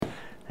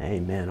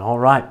Amen. All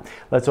right,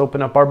 let's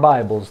open up our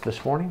Bibles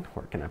this morning.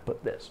 Where can I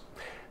put this?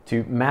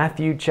 To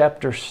Matthew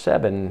chapter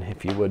 7,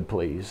 if you would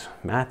please.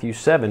 Matthew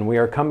 7. We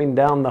are coming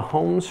down the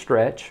home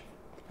stretch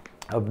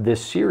of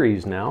this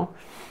series now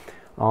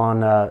on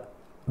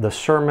the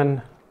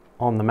Sermon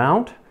on the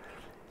Mount.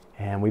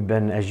 And we've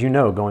been, as you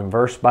know, going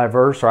verse by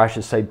verse, or I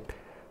should say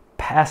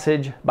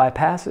passage by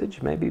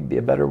passage, maybe be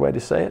a better way to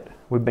say it.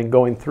 We've been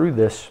going through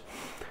this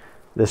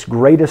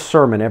greatest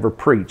sermon ever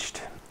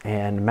preached.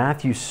 And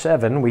Matthew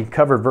 7, we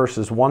covered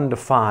verses 1 to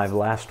 5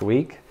 last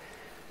week.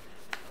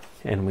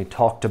 And we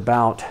talked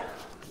about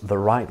the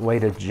right way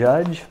to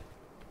judge.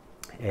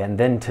 And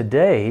then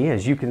today,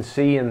 as you can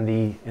see in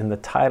the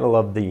title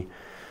of the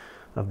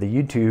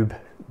YouTube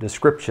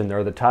description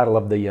there, the title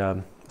of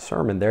the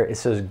sermon there, it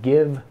says,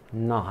 "Give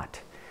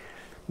not."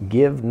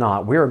 Give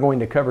not. We are going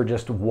to cover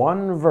just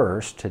one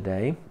verse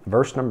today,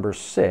 verse number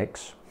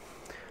 6.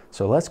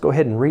 So let's go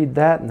ahead and read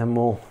that, and then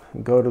we'll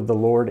go to the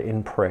Lord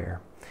in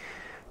prayer.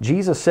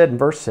 Jesus said in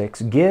verse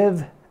 6,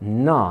 "Give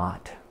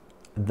not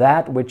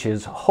that which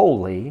is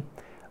holy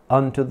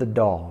unto the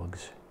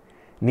dogs,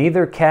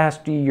 neither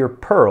cast ye your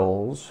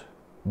pearls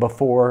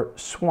before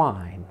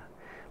swine,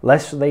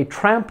 lest they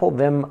trample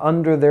them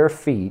under their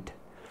feet,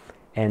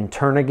 and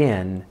turn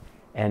again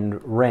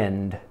and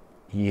rend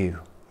you."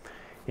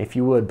 If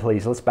you would,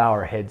 please, let's bow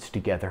our heads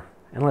together,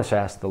 and let's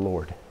ask the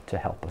Lord to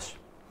help us.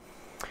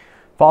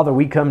 Father,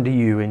 we come to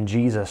you in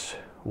Jesus'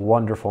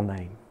 wonderful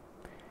name.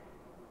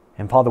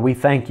 And Father, we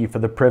thank you for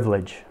the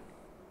privilege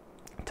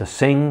to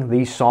sing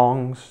these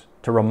songs,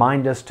 to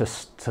remind us to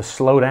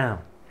slow down,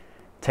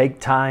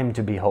 take time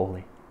to be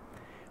holy.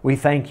 We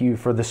thank you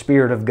for the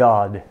Spirit of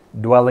God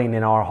dwelling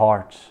in our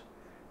hearts,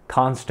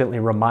 constantly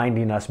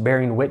reminding us,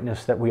 bearing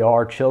witness that we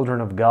are children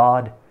of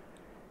God,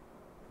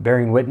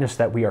 bearing witness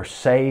that we are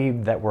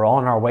saved, that we're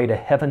on our way to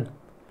heaven.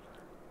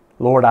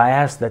 Lord, I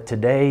ask that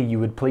today you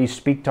would please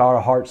speak to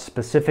our hearts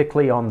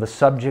specifically on the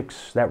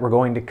subjects that we're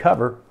going to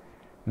cover.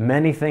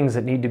 Many things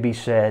that need to be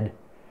said.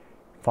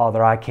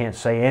 Father, I can't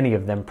say any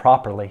of them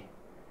properly.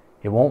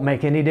 It won't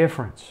make any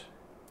difference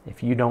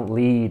if you don't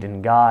lead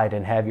and guide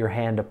and have your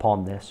hand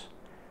upon this.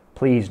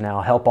 Please now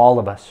help all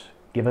of us.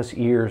 Give us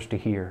ears to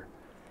hear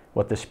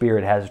what the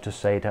Spirit has to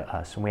say to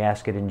us. And we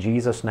ask it in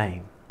Jesus'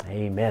 name.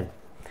 Amen.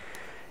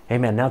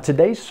 Amen. Now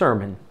today's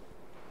sermon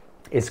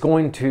is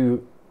going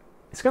to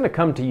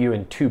come to you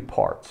in two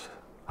parts.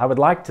 I would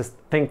like to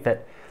think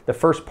that the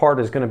first part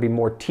is going to be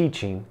more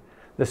teaching.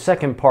 The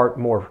second part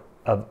more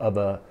of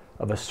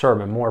a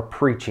sermon, more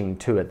preaching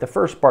to it. The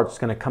first part is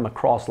going to come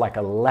across like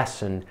a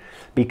lesson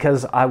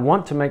because I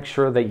want to make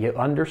sure that you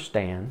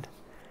understand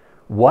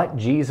what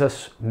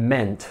Jesus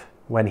meant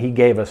when he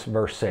gave us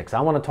verse 6.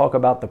 I want to talk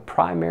about the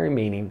primary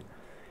meaning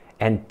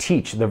and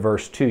teach the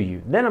verse to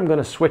you. Then I'm going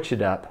to switch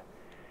it up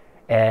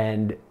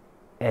and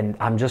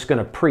I'm just going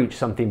to preach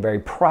something very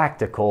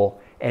practical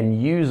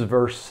and use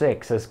verse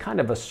 6 as kind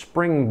of a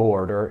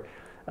springboard or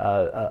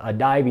a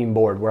diving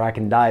board where I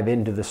can dive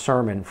into the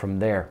sermon from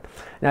there.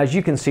 Now, as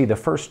you can see, the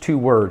first two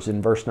words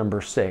in verse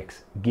number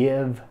 6,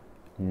 give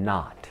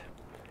not.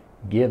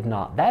 Give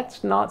not.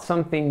 That's not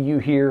something you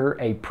hear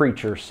a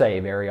preacher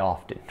say very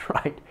often,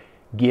 right?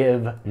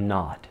 Give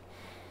not.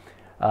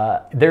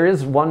 There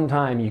is one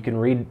time you can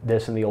read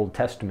this in the Old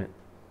Testament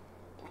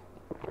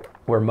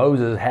where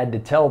Moses had to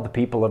tell the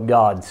people of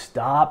God,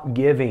 stop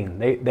giving.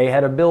 They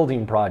had a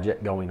building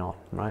project going on,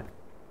 right?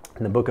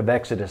 In the book of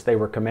Exodus, they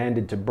were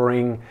commanded to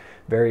bring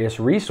various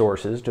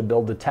resources to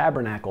build the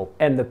tabernacle.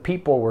 And the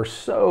people were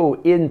so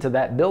into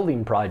that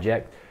building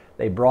project,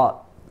 they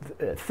brought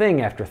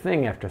thing after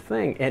thing after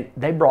thing, and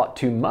they brought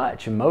too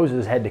much. And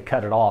Moses had to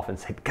cut it off and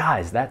say,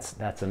 guys,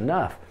 that's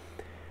enough.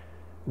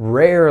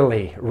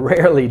 Rarely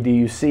do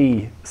you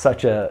see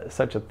such a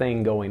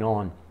thing going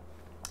on.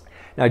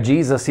 Now,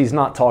 Jesus, he's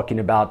not talking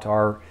about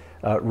our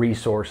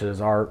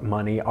resources, our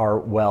money, our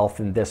wealth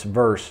in this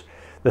verse.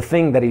 The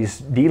thing that he's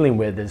dealing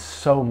with is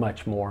so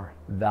much more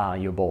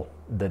valuable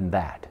than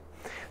that.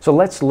 So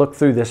let's look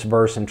through this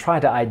verse and try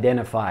to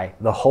identify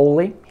the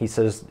holy. He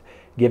says,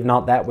 give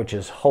not that which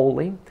is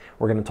holy.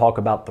 We're going to talk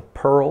about the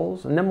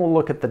pearls, and then we'll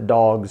look at the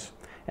dogs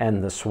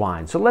and the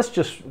swine. So let's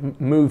just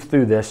move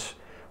through this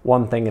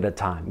one thing at a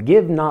time.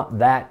 Give not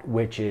that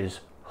which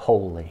is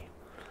holy.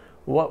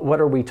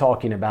 What are we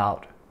talking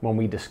about when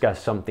we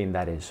discuss something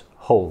that is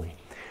holy?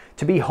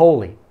 To be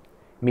holy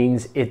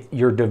means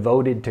you're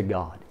devoted to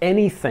God.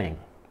 Anything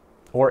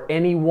or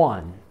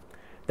anyone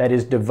that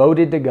is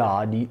devoted to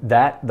God,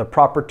 that the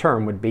proper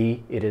term would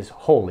be it is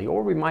holy,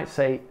 or we might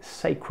say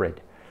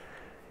sacred.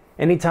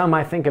 Anytime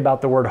I think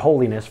about the word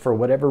holiness, for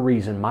whatever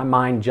reason, my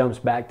mind jumps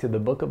back to the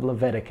book of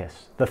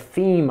Leviticus. The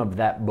theme of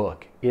that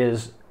book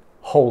is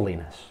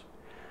holiness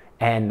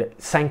and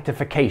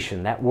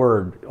sanctification. That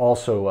word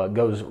also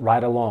goes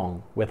right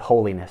along with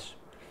holiness.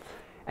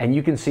 And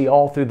you can see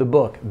all through the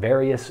book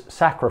various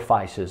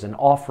sacrifices and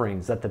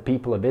offerings that the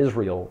people of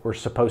Israel were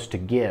supposed to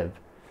give.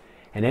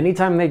 And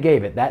anytime they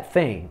gave it, that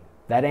thing,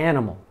 that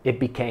animal, it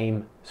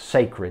became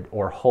sacred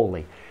or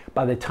holy.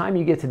 By the time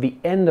you get to the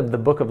end of the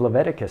book of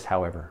Leviticus,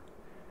 however,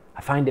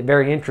 I find it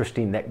very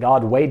interesting that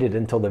God waited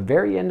until the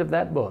very end of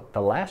that book,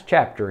 the last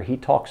chapter. He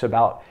talks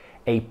about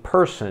a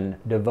person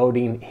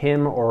devoting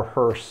him or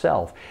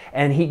herself.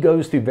 And he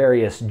goes through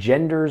various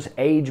genders,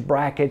 age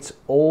brackets,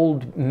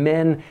 old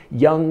men,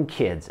 young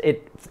kids,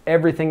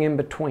 everything in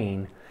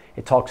between.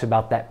 It talks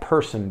about that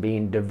person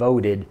being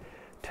devoted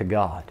to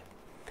God.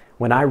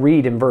 When I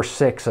read in verse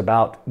 6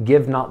 about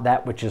give not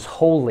that which is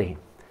holy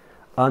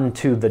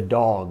unto the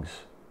dogs,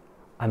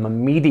 my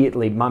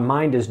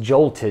mind is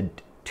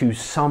jolted to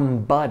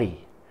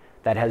somebody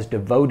that has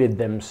devoted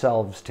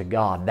themselves to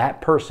God.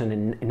 That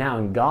person, now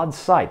in God's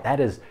sight,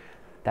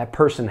 that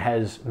person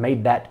has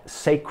made that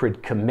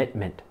sacred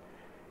commitment,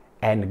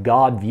 and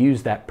God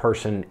views that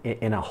person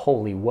in a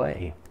holy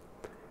way.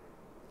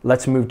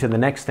 Let's move to the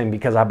next thing,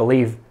 because I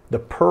believe the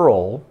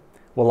pearl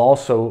will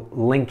also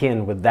link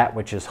in with that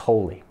which is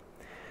holy.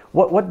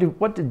 What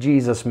did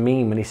Jesus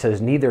mean when he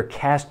says, neither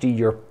cast ye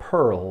your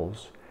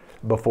pearls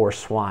before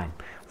swine?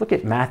 Look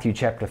at Matthew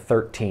chapter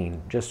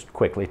 13. Just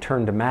quickly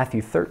turn to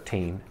Matthew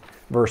 13.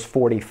 Verse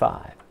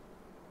 45.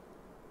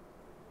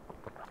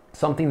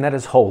 Something that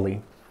is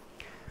holy,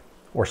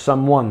 or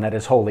someone that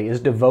is holy, is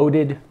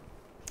devoted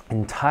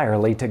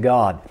entirely to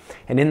God.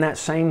 And in that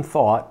same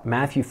thought,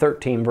 Matthew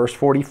 13, verse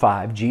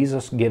 45,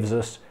 Jesus gives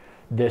us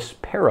this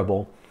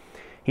parable.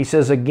 He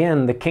says,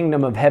 again, the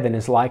kingdom of heaven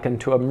is like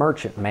unto a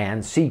merchant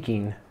man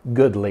seeking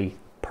goodly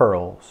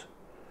pearls,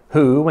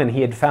 who, when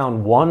he had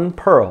found one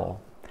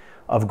pearl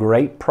of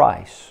great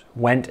price,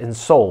 went and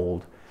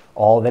sold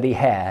all that he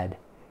had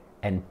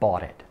and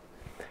bought it.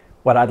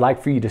 What I'd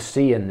like for you to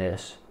see in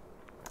this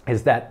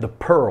is that the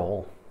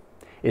pearl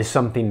is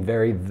something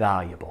very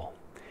valuable.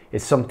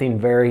 It's something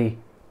very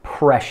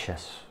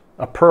precious.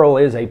 A pearl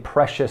is a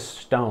precious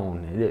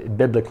stone,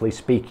 biblically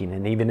speaking,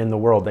 and even in the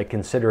world they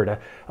consider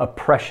it a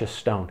precious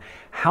stone.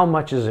 How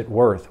much is it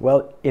worth?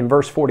 Well, in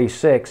verse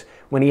 46,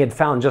 when he had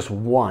found just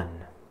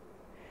one,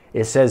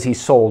 it says he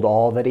sold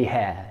all that he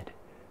had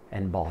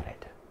and bought it.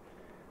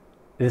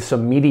 This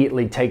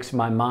immediately takes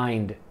my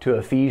mind to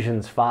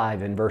Ephesians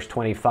 5 in verse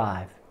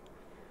 25,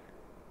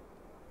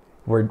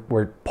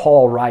 where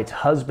Paul writes,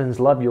 husbands,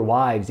 love your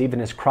wives, even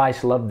as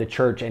Christ loved the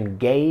church and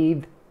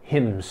gave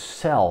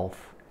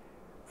himself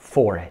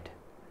for it.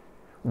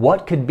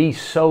 What could be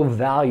so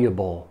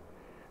valuable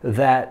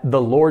that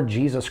the Lord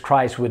Jesus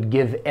Christ would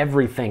give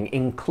everything,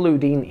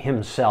 including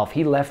himself?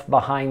 He left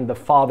behind the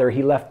Father.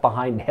 He left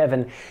behind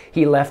heaven.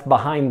 He left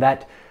behind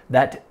that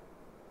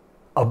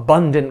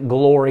abundant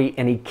glory,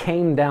 and he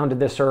came down to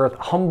this earth,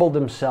 humbled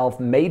himself,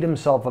 made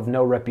himself of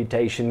no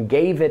reputation,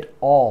 gave it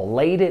all,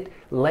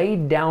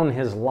 laid down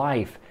his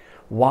life.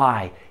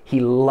 Why? He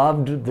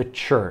loved the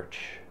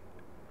church.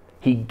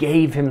 He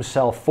gave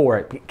himself for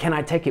it. Can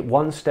I take it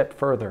one step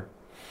further?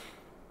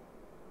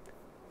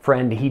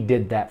 Friend, he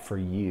did that for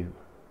you.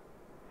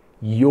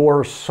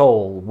 Your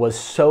soul was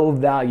so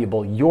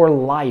valuable. Your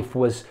life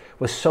was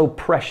so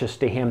precious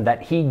to him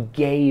that he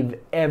gave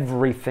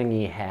everything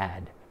he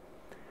had,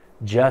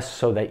 just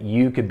so that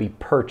you could be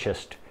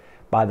purchased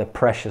by the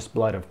precious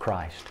blood of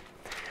Christ.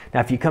 Now,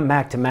 if you come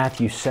back to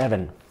Matthew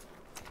 7,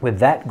 with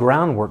that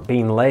groundwork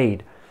being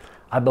laid,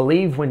 I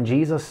believe when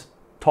Jesus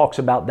talks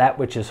about that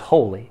which is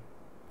holy,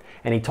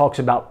 and he talks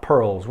about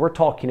pearls, we're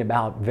talking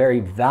about very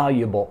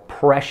valuable,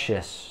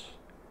 precious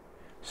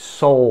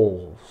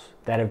souls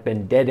that have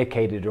been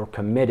dedicated or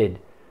committed,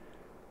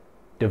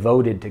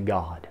 devoted to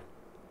God.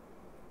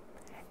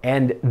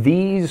 And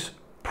these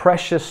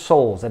precious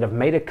souls that have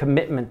made a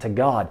commitment to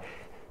God,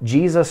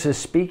 Jesus is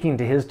speaking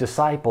to his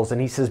disciples, and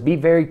he says, be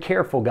very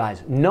careful,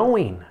 guys,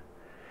 knowing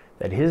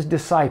that his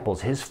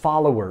disciples, his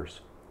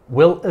followers,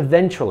 will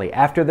eventually,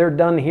 after they're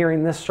done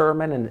hearing this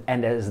sermon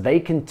and as they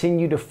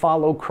continue to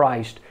follow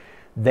Christ,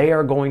 they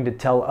are going to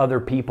tell other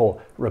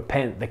people,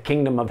 repent, the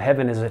kingdom of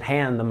heaven is at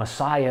hand, the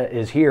Messiah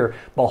is here,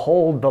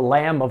 behold the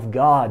Lamb of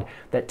God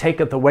that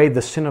taketh away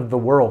the sin of the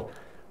world.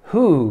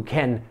 Who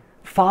can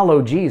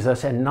follow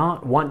Jesus and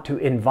not want to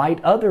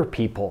invite other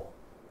people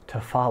to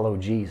follow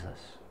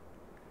Jesus?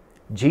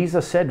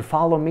 Jesus said,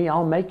 follow me,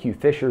 I'll make you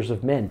fishers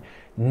of men.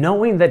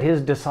 Knowing that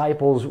his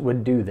disciples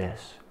would do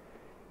this,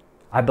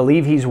 I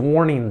believe he's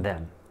warning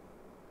them.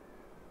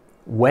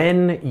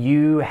 When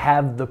you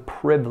have the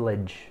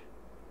privilege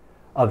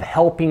of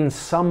helping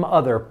some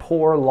other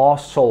poor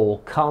lost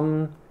soul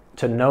come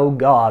to know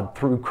God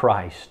through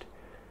Christ,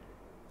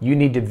 you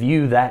need to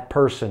view that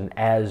person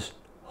as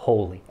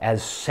holy,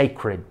 as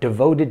sacred,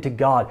 devoted to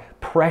God,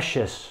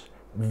 precious,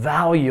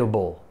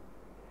 valuable.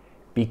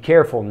 Be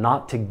careful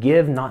not to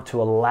give, not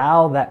to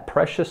allow that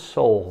precious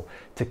soul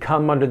to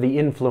come under the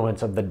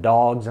influence of the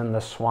dogs and the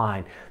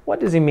swine. What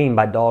does he mean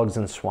by dogs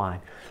and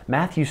swine?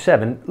 Matthew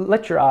 7,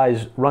 let your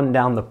eyes run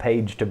down the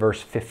page to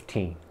verse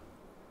 15.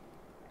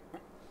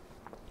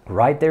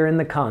 Right there in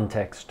the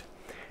context,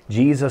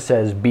 Jesus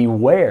says,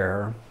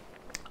 beware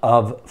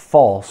of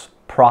false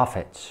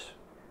prophets.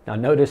 Now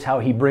notice how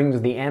he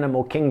brings the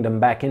animal kingdom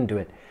back into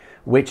it.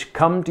 Which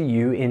come to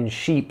you in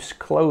sheep's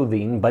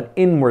clothing, but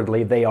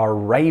inwardly they are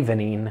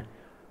ravening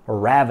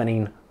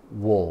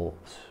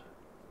wolves.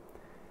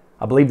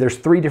 I believe there's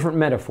three different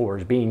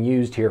metaphors being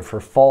used here for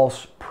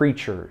false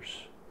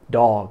preachers: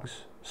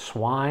 dogs,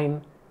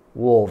 swine,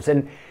 wolves.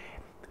 And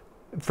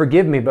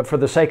forgive me, but for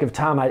the sake of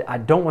time, I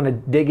don't want to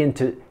dig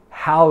into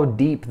how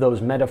deep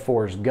those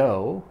metaphors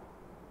go,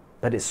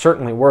 but it's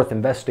certainly worth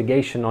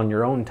investigation on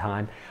your own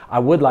time. I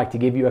would like to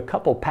give you a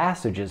couple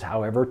passages,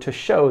 however, to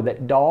show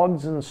that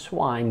dogs and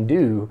swine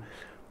do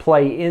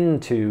play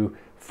into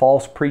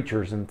false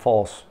preachers and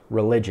false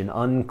religion,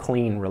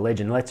 unclean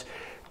religion.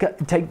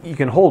 You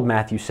can hold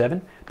Matthew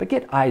 7, but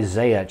get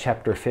Isaiah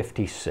chapter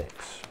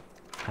 56.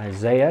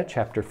 Isaiah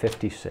chapter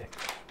 56.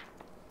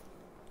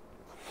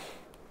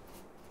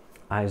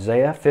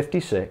 Isaiah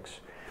 56,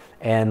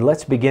 and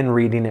let's begin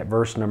reading at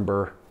verse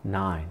number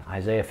 9.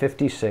 Isaiah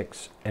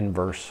 56 and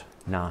verse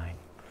 9.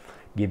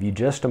 Give you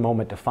just a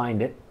moment to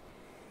find it.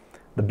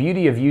 The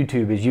beauty of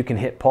YouTube is you can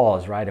hit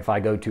pause, right, if I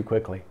go too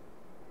quickly.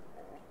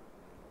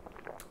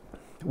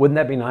 Wouldn't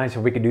that be nice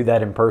if we could do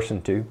that in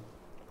person too?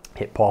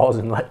 Hit pause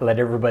and let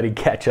everybody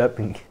catch up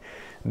and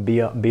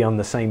be on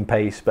the same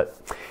pace. But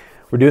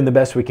we're doing the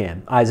best we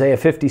can. Isaiah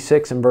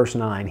 56 and verse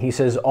 9. He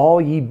says, "All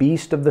ye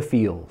beasts of the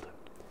field,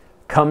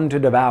 come to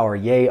devour,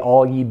 yea,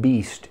 all ye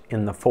beasts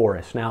in the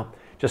forest." Now,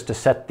 just to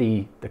set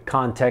the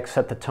context,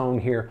 set the tone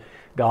here,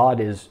 God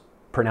is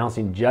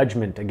pronouncing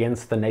judgment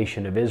against the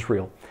nation of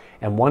Israel.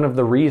 And one of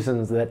the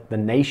reasons that the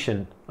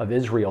nation of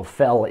Israel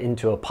fell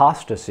into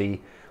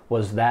apostasy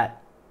was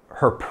that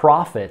her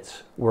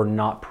prophets were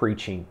not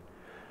preaching.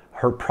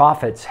 Her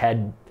prophets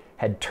had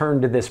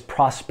turned to this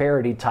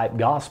prosperity type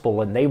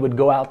gospel, and they would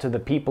go out to the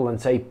people and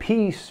say,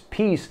 "Peace,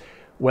 peace,"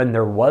 when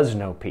there was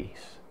no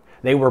peace.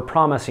 They were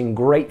promising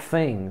great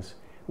things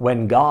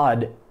when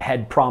God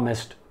had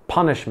promised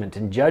punishment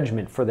and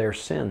judgment for their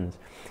sins.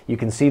 You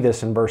can see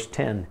this in verse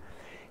 10.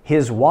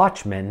 "His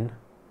watchmen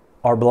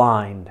are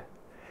blind.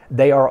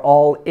 They are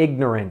all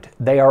ignorant.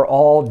 They are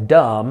all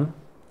dumb."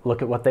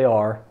 Look at what they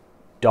are.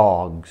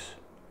 Dogs.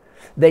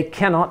 They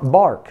cannot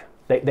bark.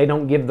 They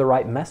don't give the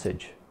right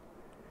message.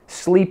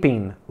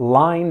 "Sleeping,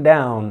 lying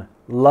down,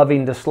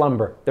 loving to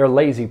slumber." They're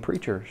lazy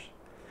preachers.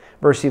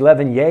 Verse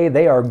 11, "Yea,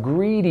 they are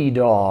greedy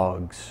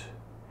dogs,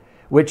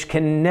 which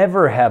can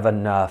never have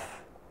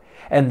enough.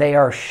 And they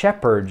are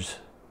shepherds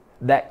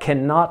that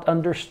cannot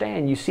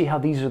understand." You see how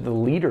these are the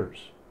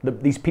leaders.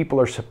 These people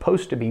are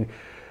supposed to be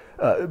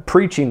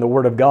preaching the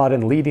Word of God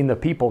and leading the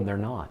people, and they're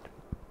not.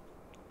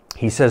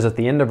 He says at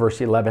the end of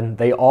verse 11,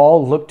 "They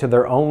all look to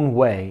their own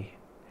way,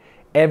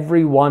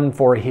 every one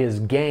for his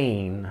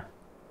gain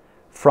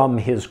from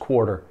his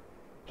quarter."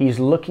 He's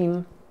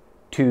looking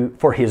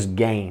for his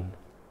gain.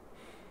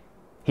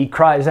 He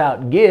cries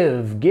out,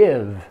 "Give,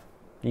 give."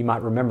 You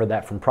might remember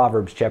that from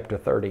Proverbs chapter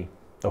 30.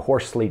 The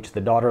horseleech,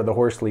 the daughter of the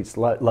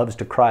horseleech, loves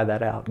to cry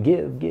that out.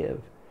 "Give,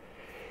 give."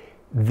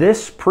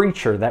 This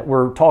preacher that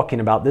we're talking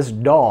about, this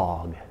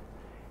dog,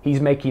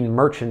 he's making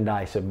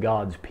merchandise of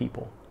God's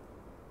people.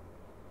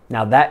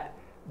 Now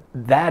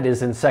that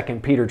is in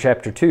 2 Peter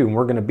chapter 2, and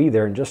we're going to be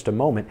there in just a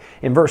moment.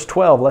 In verse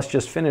 12, let's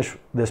just finish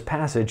this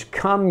passage.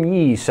 "Come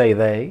ye, say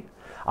they,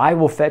 I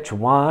will fetch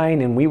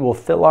wine, and we will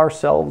fill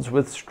ourselves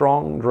with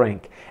strong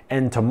drink.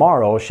 And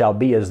tomorrow shall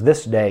be as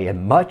this day,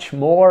 and much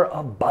more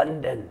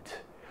abundant."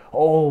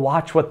 Oh,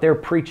 watch what they're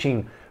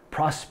preaching.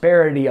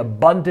 Prosperity,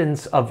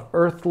 abundance of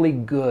earthly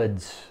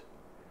goods.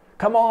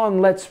 Come on,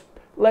 let's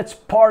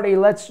party,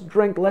 let's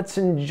drink, let's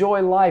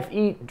enjoy life,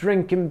 eat,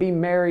 drink, and be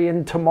merry,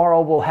 and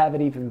tomorrow we'll have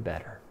it even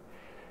better.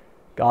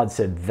 God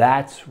said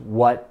that's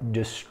what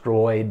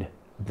destroyed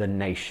the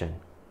nation.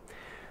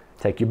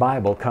 Take your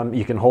Bible,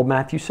 you can hold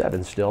Matthew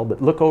 7 still,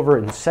 but look over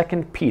in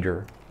 2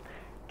 Peter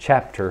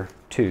chapter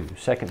 2.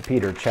 2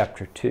 Peter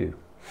chapter 2.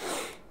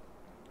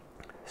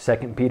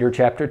 2 Peter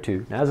chapter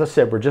 2. Now, as I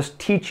said, we're just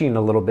teaching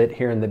a little bit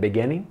here in the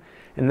beginning,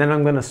 and then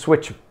I'm going to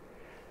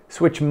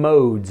switch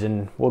modes,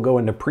 and we'll go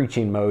into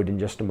preaching mode in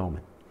just a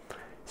moment.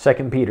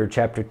 2 Peter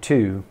chapter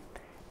 2.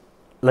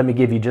 Let me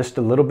give you just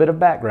a little bit of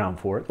background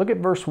for it. Look at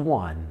verse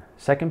 1.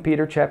 2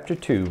 Peter chapter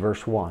 2,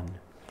 verse 1.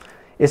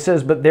 It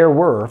says, "But there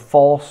were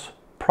false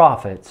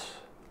prophets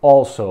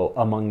also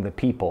among the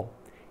people,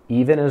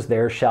 even as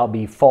there shall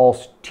be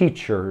false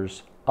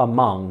teachers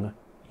among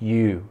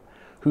you,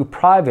 who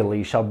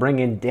privately shall bring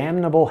in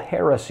damnable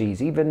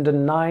heresies, even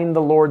denying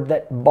the Lord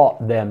that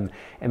bought them,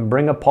 and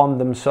bring upon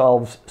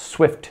themselves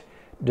swift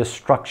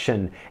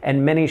destruction.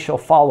 And many shall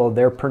follow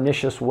their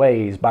pernicious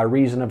ways, by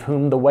reason of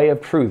whom the way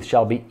of truth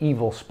shall be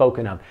evil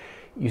spoken of."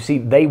 You see,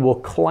 they will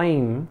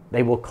claim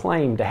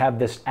to have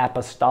this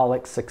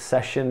apostolic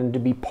succession and to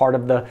be part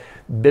of the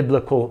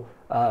biblical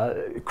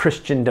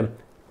Christendom.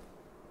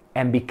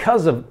 And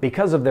because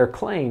of their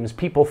claims,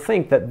 people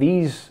think that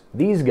these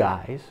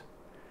guys,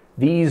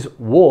 these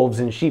wolves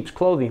in sheep's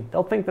clothing,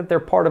 they'll think that they're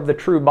part of the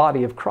true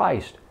body of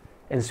Christ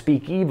and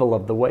speak evil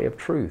of the way of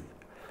truth.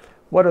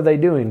 What are they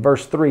doing?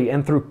 Verse 3,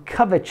 "And through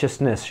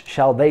covetousness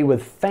shall they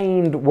with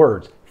feigned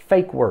words,"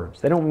 fake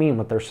words, they don't mean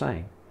what they're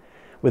saying,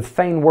 "with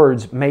feigned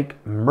words make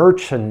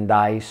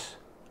merchandise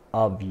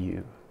of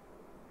you."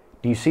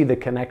 Do you see the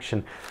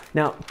connection?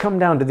 Now, come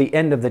down to the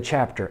end of the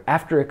chapter.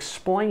 After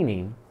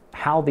explaining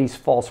how these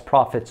false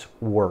prophets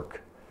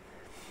work.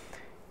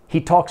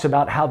 He talks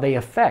about how they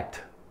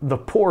affect the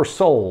poor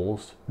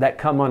souls that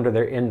come under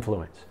their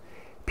influence.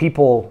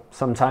 People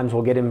sometimes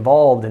will get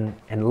involved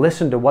and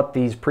listen to what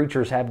these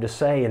preachers have to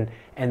say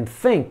and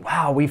think,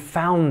 wow, we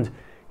found,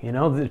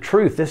 the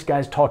truth. This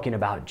guy's talking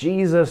about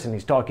Jesus, and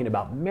he's talking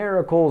about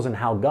miracles and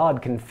how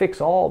God can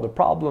fix all the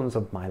problems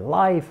of my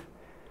life.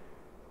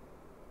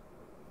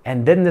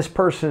 And then this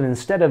person,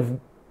 instead of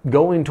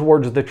going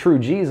towards the true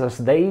Jesus,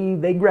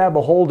 they grab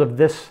a hold of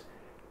this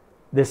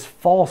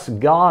false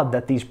God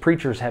that these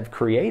preachers have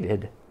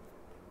created.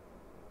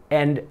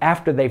 And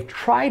after they've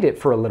tried it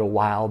for a little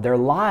while, their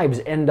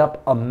lives end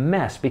up a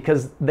mess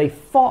because they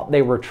thought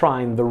they were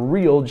trying the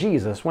real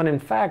Jesus, when in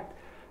fact,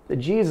 the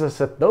Jesus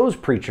that those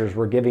preachers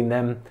were giving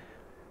them,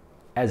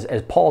 as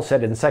Paul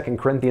said in 2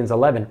 Corinthians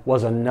 11,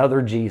 was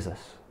another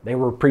Jesus. They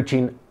were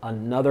preaching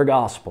another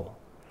gospel.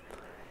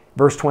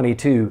 Verse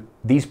 22,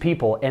 these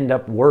people end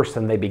up worse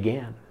than they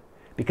began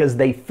because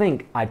they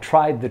think, I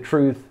tried the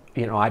truth,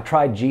 I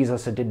tried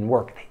Jesus, it didn't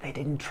work. They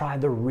didn't try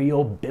the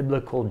real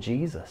biblical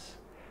Jesus.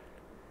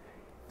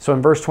 So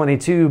in verse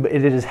 22,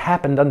 it has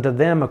happened unto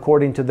them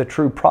according to the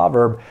true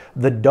proverb,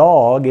 the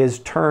dog is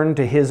turned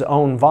to his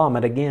own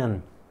vomit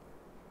again.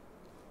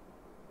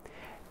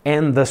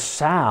 And the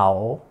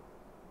sow,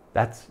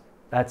 that's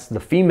the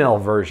female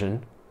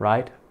version,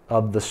 right,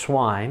 of the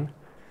swine,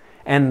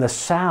 and the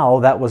sow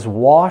that was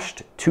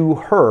washed to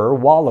her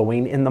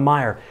wallowing in the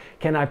mire.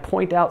 Can I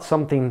point out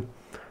something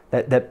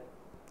that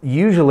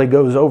usually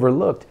goes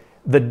overlooked?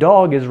 The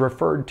dog is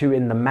referred to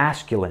in the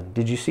masculine.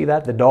 Did you see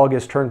that? The dog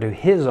is turned to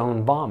his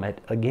own vomit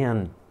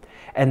again.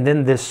 And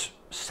then this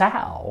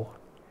sow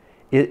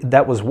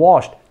that was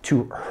washed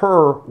to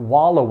her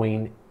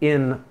wallowing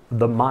in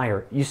the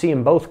mire. You see,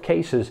 in both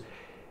cases,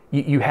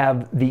 you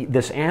have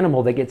this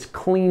animal that gets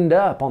cleaned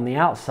up on the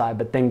outside,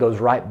 but then goes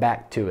right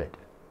back to it.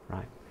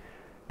 Right?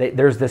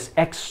 There's this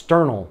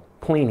external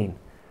cleaning,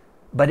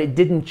 but it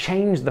didn't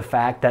change the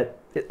fact that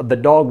the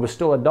dog was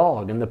still a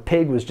dog and the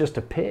pig was just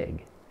a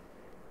pig.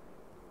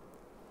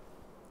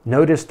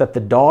 Notice that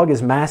the dog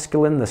is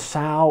masculine, the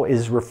sow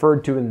is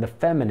referred to in the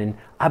feminine.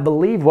 I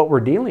believe what we're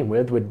dealing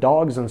with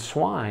dogs and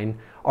swine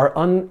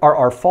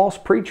are false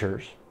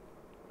preachers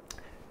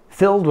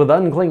filled with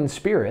unclean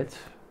spirits,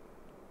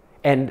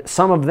 and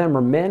some of them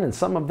are men and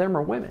some of them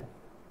are women.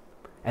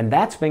 And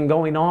that's been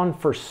going on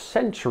for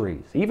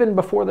centuries, even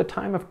before the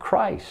time of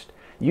Christ.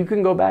 You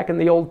can go back in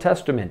the Old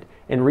Testament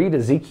and read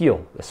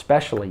Ezekiel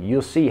especially.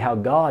 You'll see how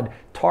God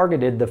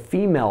targeted the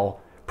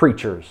female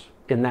preachers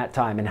in that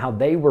time and how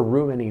they were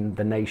ruining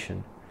the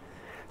nation.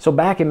 So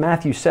back in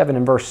Matthew 7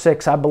 and verse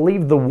 6, I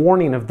believe the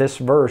warning of this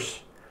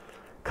verse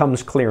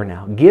comes clear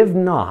now. Give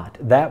not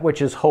that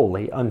which is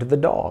holy unto the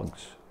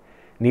dogs,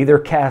 neither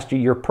cast ye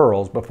your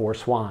pearls before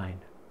swine.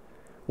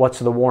 What's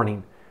the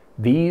warning?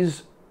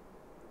 These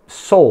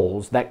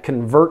souls that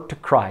convert to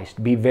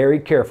Christ, be very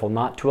careful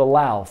not to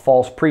allow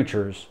false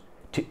preachers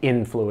to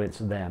influence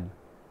them.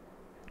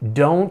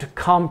 Don't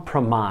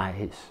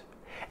compromise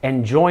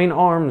and join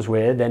arms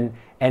with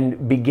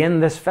and begin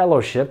this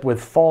fellowship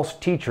with false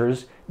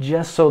teachers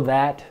just so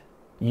that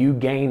you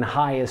gain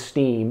high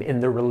esteem in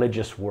the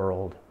religious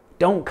world.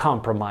 Don't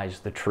compromise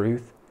the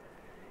truth.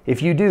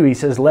 If you do, he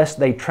says, lest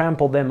they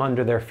trample them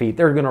under their feet.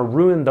 They're going to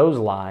ruin those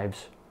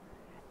lives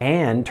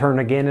and turn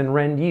again and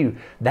rend you.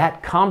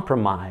 That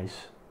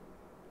compromise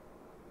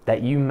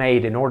that you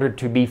made in order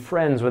to be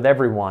friends with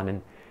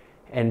everyone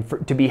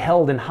and to be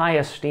held in high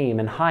esteem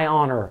and high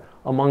honor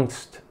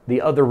amongst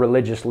the other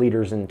religious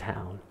leaders in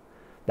town,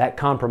 that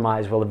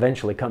compromise will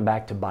eventually come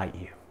back to bite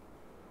you.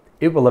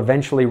 It will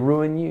eventually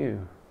ruin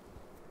you.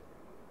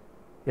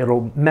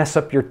 It'll mess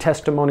up your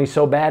testimony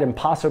so bad and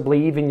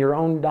possibly even your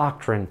own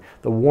doctrine.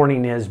 The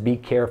warning is, be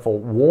careful.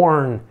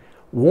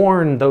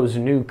 Warn those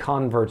new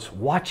converts.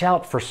 Watch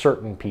out for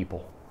certain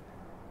people.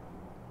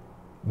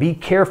 Be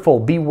careful.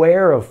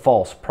 Beware of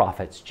false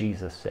prophets,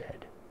 Jesus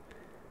said.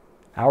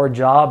 Our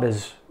job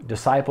as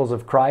disciples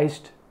of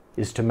Christ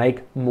is to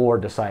make more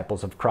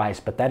disciples of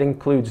Christ. But that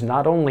includes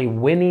not only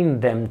winning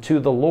them to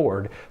the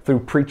Lord through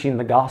preaching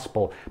the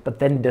gospel, but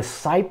then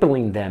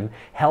discipling them,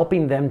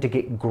 helping them to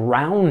get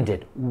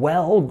grounded,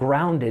 well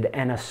grounded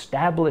and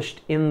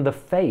established in the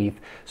faith,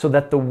 so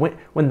that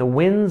when the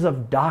winds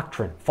of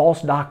doctrine,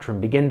 false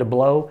doctrine, begin to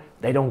blow,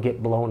 they don't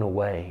get blown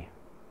away.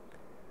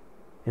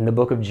 In the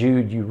book of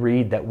Jude, you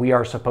read that we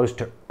are supposed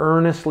to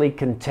earnestly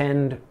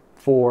contend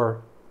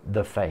for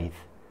the faith.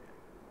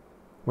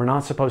 We're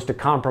not supposed to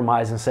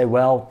compromise and say,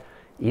 well,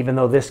 even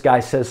though this guy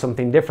says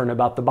something different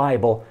about the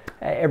Bible,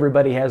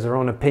 everybody has their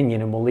own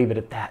opinion and we'll leave it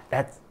at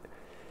that.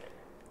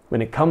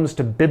 When it comes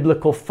to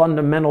biblical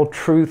fundamental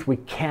truth, we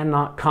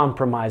cannot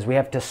compromise. We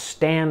have to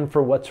stand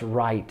for what's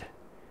right.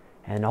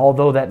 And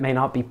although that may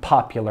not be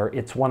popular,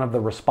 it's one of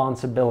the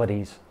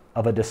responsibilities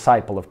of a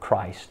disciple of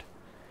Christ.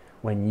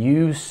 When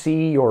you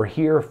see or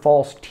hear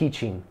false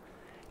teaching,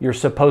 you're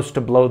supposed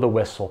to blow the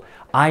whistle.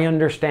 I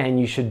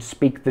understand you should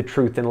speak the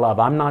truth in love.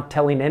 I'm not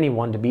telling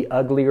anyone to be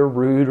ugly or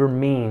rude or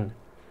mean.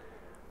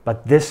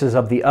 But this is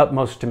of the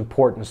utmost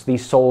importance.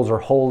 These souls are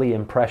holy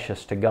and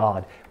precious to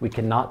God. We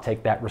cannot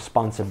take that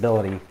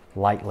responsibility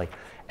lightly.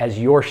 As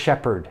your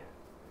shepherd,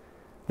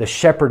 the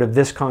shepherd of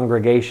this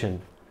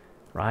congregation,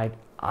 right?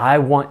 I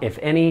want, if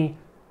any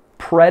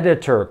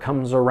predator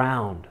comes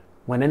around,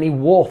 when any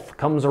wolf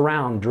comes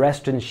around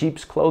dressed in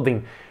sheep's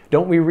clothing,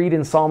 don't we read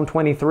in Psalm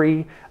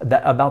 23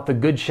 about the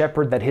good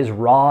shepherd, that his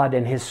rod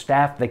and his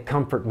staff, they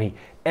comfort me?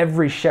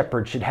 Every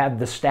shepherd should have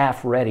the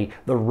staff ready,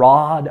 the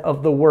rod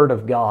of the Word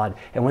of God.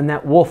 And when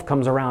that wolf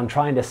comes around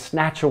trying to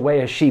snatch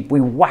away a sheep,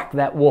 we whack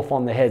that wolf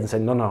on the head and say,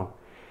 no, no,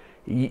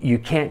 you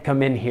can't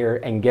come in here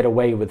and get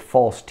away with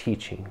false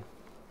teaching.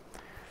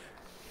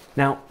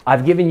 Now,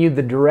 I've given you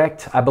the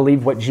direct, I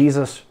believe what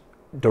Jesus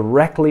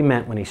directly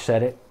meant when he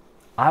said it.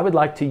 I would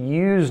like to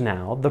use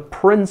now the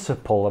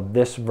principle of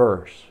this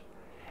verse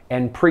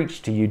and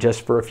preach to you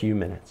just for a few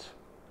minutes.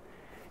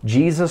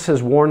 Jesus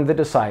has warned the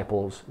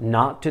disciples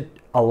not to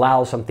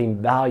allow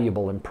something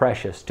valuable and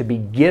precious to be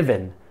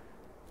given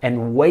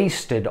and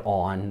wasted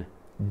on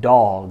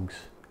dogs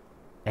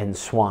and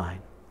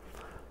swine.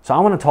 So I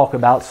want to talk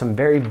about some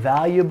very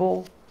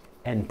valuable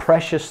and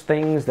precious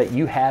things that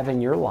you have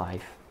in your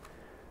life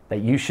that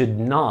you should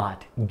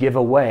not give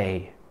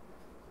away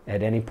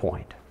at any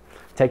point.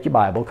 Take your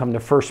Bible, come to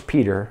 1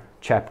 Peter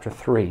chapter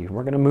 3.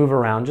 We're going to move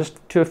around just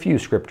to a few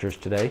scriptures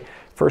today.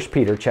 1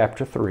 Peter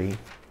chapter 3.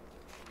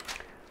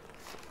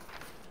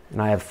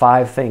 And I have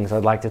 5 things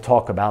I'd like to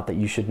talk about that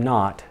you should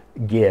not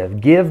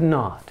give. Give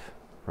not,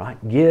 right?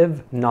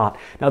 Give not.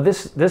 Now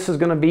this is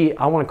going to be,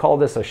 I want to call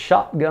this a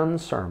shotgun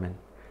sermon.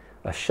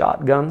 A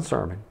shotgun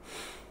sermon.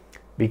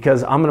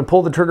 Because I'm going to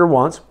pull the trigger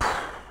once,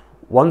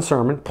 one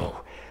sermon,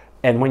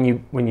 and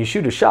when you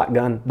shoot a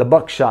shotgun, the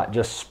buckshot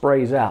just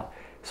sprays out.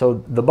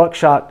 So the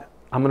buckshot,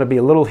 I'm going to be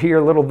a little here,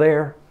 a little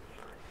there.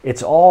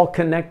 It's all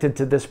connected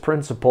to this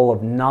principle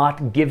of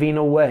not giving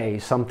away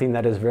something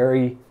that is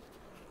very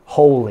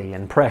holy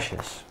and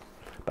precious.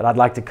 But I'd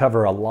like to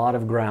cover a lot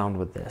of ground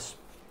with this.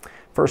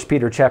 1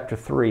 Peter chapter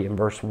 3 and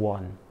verse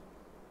 1.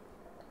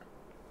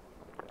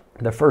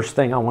 The first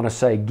thing I want to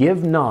say,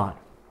 give not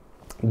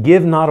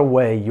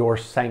away your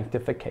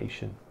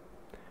sanctification.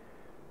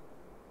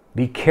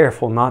 Be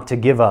careful not to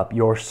give up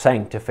your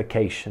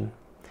sanctification.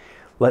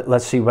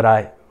 Let's see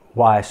why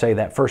I say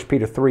that. 1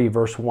 Peter 3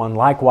 verse 1.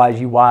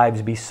 Likewise, you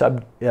wives,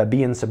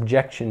 be in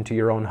subjection to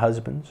your own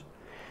husbands,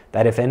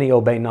 that if any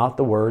obey not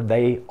the word,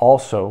 they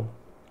also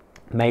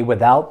may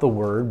without the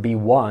word be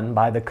won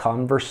by the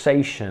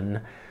conversation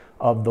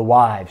of the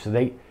wives.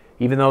 So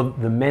even though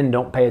the men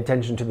don't pay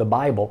attention to the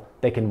Bible,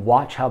 they can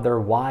watch how their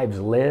wives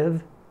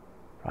live,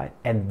 right?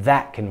 And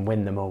that can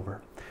win them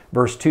over.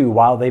 Verse 2,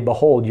 while they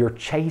behold your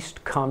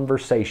chaste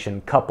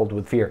conversation coupled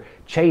with fear.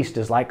 Chaste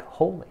is like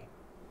holy,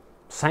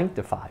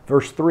 sanctified.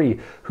 Verse 3,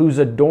 whose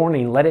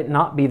adorning, let it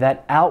not be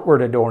that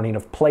outward adorning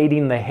of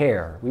plaiting the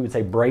hair. We would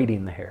say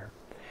braiding the hair.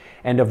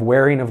 And of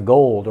wearing of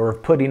gold, or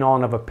of putting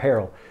on of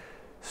apparel.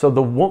 So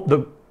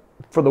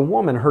for the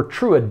woman, her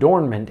true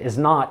adornment is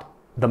not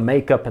the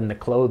makeup and the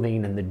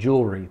clothing and the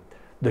jewelry.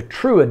 The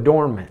true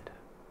adornment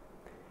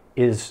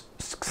is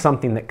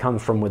something that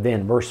comes from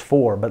within. Verse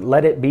 4, but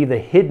let it be the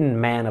hidden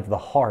man of the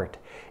heart,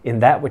 in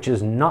that which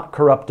is not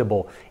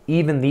corruptible,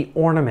 even the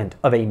ornament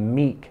of a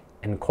meek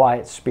and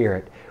quiet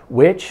spirit,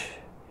 which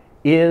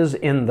is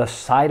in the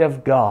sight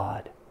of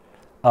God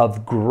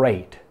of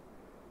great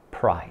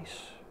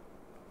price.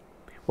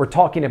 We're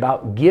talking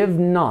about give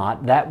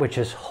not that which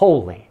is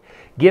holy.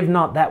 Give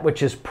not that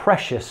which is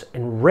precious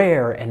and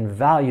rare and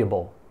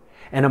valuable.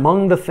 And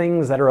among the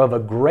things that are of a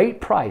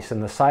great price in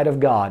the sight of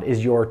God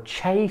is your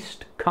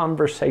chaste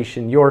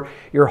conversation, your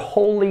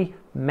holy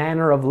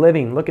manner of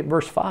living. Look at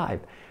verse 5.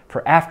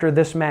 For after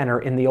this manner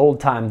in the old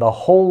time, the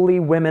holy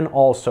women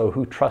also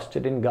who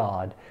trusted in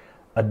God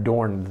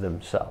adorned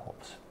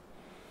themselves.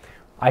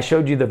 I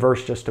showed you the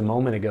verse just a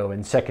moment ago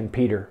in 2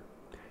 Peter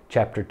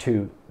chapter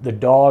 2. The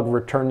dog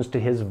returns to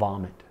his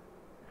vomit.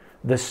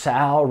 The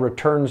sow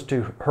returns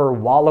to her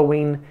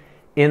wallowing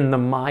in the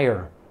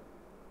mire.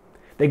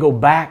 They go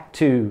back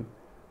to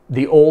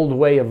the old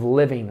way of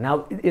living.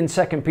 Now, in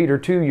 2 Peter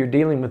 2, you're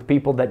dealing with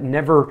people that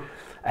never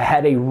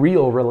had a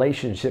real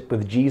relationship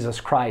with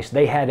Jesus Christ.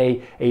 They had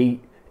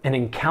an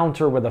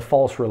encounter with a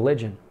false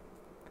religion.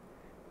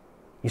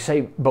 You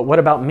say, but what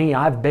about me?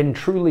 I've been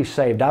truly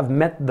saved. I've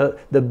met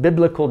the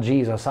biblical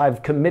Jesus.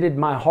 I've committed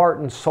my heart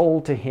and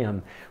soul to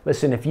Him.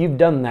 Listen, if you've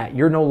done that,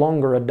 you're no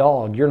longer a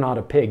dog. You're not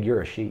a pig.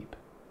 You're a sheep.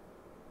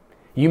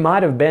 You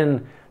might have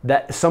been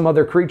some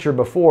other creature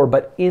before,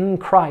 but in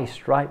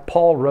Christ, right?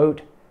 Paul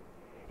wrote,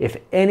 if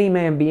any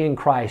man be in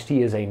Christ,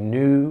 he is a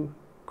new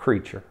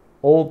creature.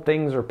 Old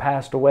things are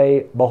passed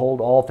away. Behold,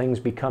 all things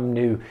become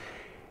new.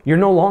 You're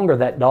no longer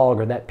that dog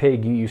or that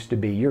pig you used to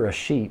be. You're a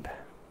sheep.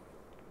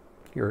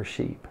 You're a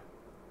sheep.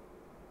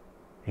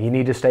 You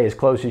need to stay as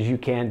close as you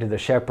can to the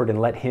shepherd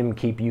and let Him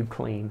keep you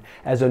clean.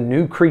 As a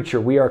new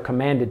creature, we are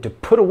commanded to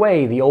put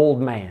away the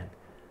old man.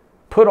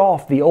 Put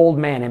off the old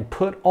man and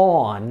put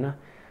on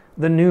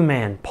the new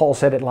man. Paul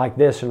said it like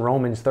this in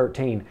Romans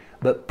 13,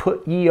 but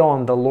put ye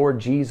on the Lord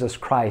Jesus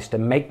Christ,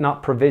 and make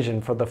not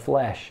provision for the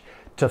flesh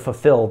to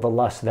fulfill the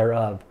lust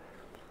thereof.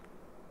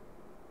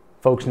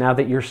 Folks, now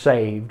that you're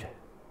saved,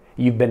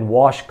 you've been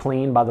washed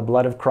clean by the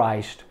blood of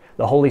Christ,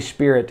 the Holy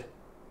Spirit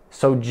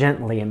so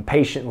gently and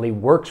patiently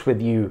works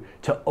with you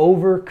to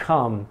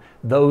overcome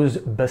those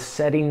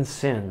besetting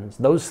sins,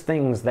 those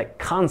things that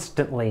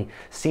constantly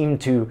seem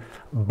to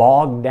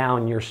bog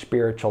down your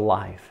spiritual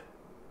life.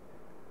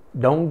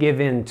 Don't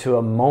give in to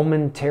a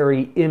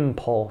momentary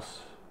impulse.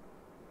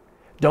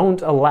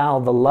 Don't allow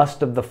the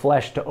lust of the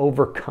flesh to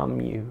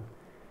overcome you.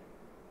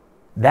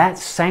 That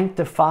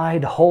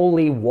sanctified,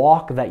 holy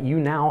walk that you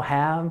now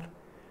have,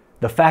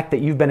 the fact that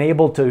you've been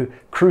able to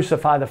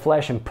crucify the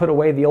flesh and put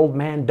away the old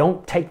man,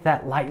 don't take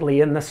that lightly.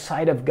 In the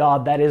sight of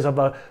God, that is of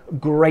a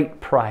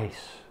great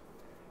price.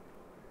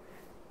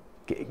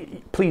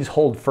 Please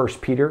hold 1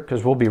 Peter,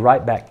 because we'll be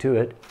right back to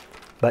it.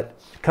 But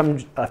come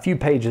a few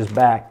pages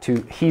back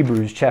to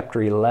Hebrews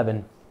chapter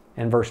 11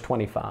 and verse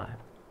 25.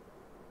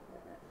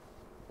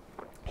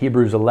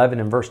 Hebrews 11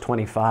 and verse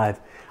 25.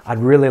 I'd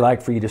really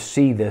like for you to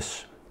see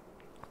this,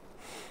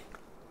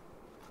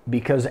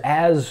 because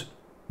as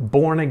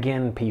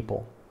born-again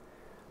people,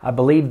 I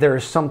believe there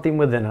is something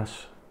within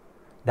us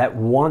that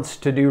wants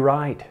to do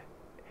right.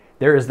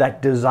 There is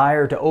that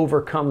desire to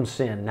overcome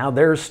sin. Now,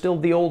 there is still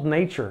the old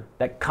nature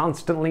that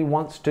constantly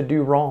wants to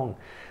do wrong.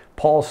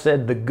 Paul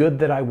said, the good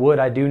that I would,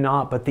 I do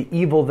not, but the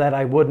evil that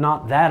I would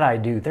not, that I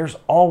do. There's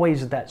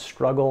always that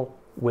struggle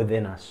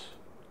within us.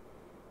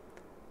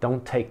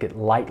 Don't take it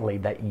lightly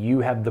that you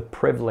have the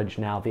privilege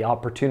now, the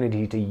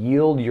opportunity to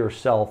yield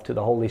yourself to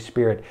the Holy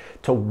Spirit,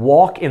 to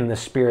walk in the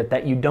Spirit,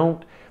 that you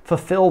don't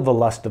fulfill the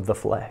lust of the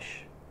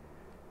flesh.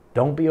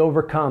 Don't be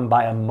overcome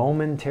by a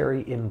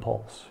momentary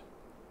impulse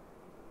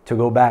to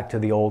go back to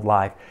the old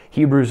life.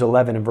 Hebrews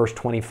 11 and verse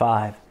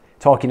 25,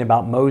 talking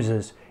about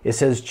Moses, it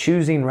says,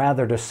 choosing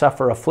rather to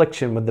suffer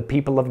affliction with the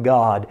people of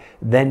God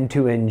than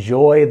to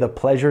enjoy the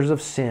pleasures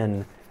of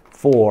sin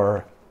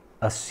for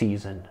a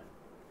season.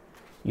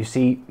 You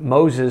see,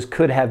 Moses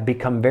could have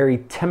become very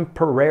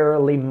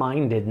temporarily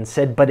minded and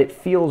said, but it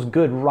feels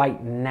good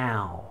right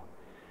now.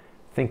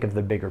 Think of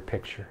the bigger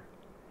picture.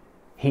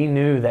 He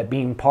knew that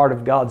being part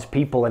of God's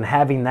people and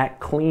having that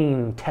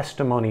clean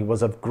testimony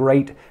was of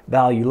great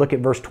value. Look at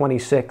verse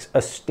 26.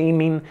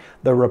 Esteeming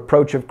the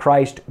reproach of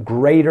Christ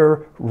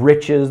greater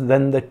riches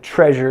than the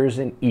treasures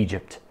in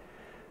Egypt,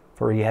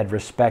 for he had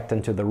respect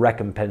unto the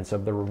recompense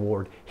of the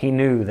reward. He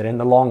knew that in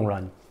the long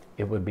run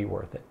it would be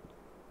worth it.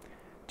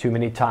 Too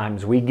many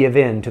times we give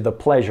in to the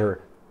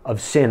pleasure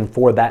of sin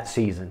for that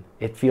season.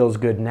 It feels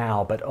good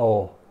now, but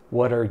oh,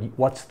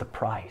 what's the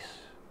price?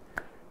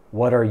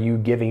 What are you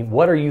giving?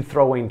 What are you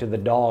throwing to the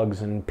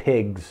dogs and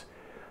pigs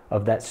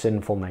of that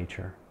sinful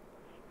nature?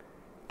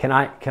 Can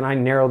I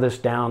narrow this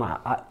down?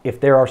 If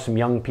there are some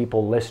young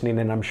people listening,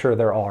 and I'm sure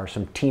there are,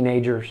 some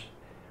teenagers,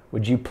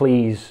 would you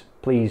please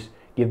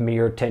give me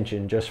your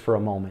attention just for a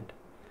moment?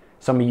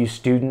 Some of you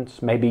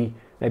students, maybe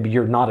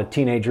you're not a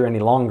teenager any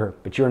longer,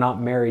 but you're not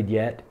married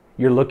yet.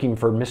 You're looking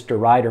for Mr.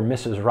 Right or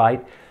Mrs.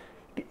 Right.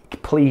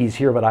 Please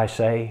hear what I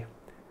say.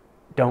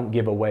 Don't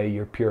give away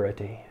your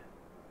purity.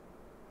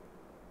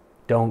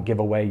 Don't give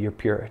away your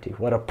purity.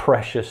 What a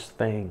precious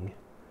thing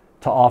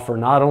to offer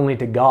not only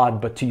to God,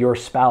 but to your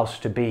spouse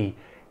to be.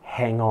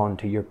 Hang on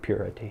to your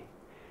purity.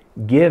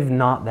 Give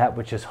not that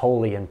which is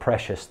holy and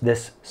precious,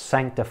 this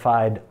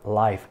sanctified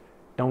life.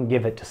 Don't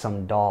give it to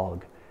some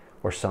dog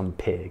or some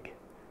pig.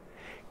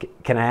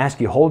 Can I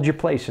ask you, hold your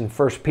place in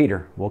 1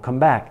 Peter. We'll come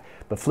back.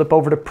 But flip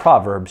over to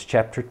Proverbs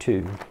chapter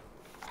 2.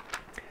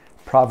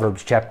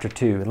 Proverbs chapter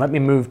 2. And let me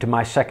move to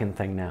my second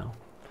thing now.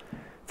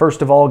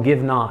 First of all,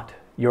 give not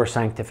your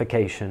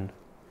sanctification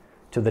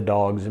to the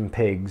dogs and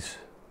pigs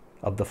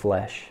of the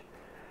flesh.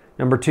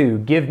 Number 2,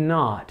 give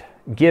not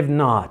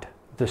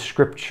the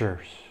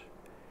Scriptures.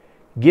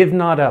 Give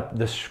not up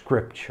the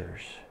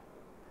Scriptures.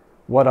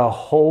 What a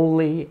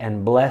holy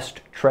and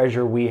blessed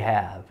treasure we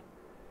have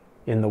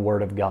in the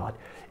Word of God.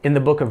 In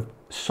the book of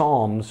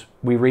Psalms,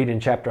 we read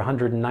in chapter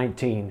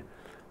 119,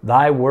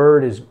 Thy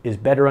word is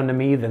better unto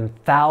me than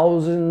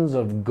thousands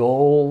of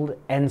gold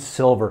and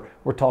silver.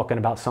 We're talking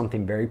about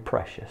something very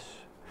precious.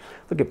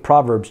 Look at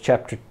Proverbs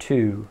chapter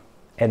 2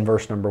 and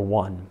verse number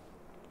 1.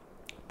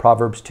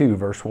 Proverbs 2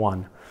 verse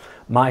 1.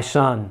 My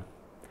son,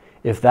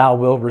 if thou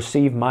wilt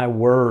receive my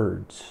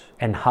words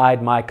and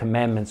hide my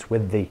commandments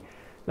with thee.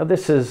 Now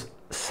this is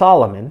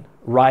Solomon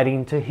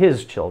writing to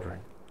his children.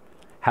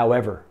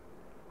 However,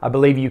 I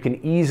believe you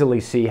can easily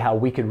see how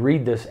we could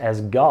read this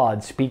as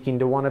God speaking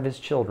to one of his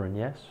children,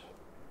 yes?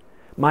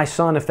 My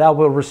son, if thou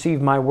wilt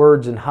receive my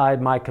words and hide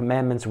my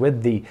commandments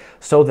with thee,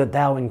 so that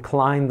thou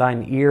incline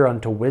thine ear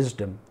unto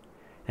wisdom,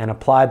 and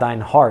apply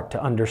thine heart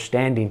to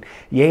understanding.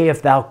 Yea,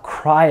 if thou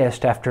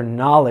criest after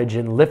knowledge,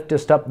 and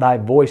liftest up thy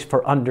voice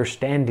for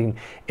understanding,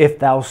 if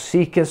thou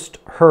seekest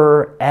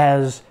her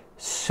as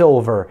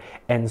silver,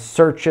 and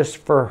searchest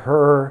for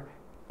her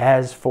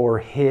as for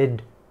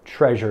hid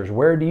treasures.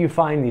 Where do you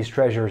find these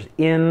treasures?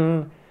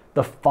 In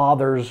the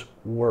Father's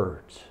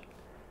words.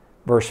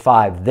 Verse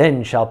 5,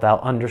 then shalt thou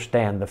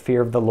understand the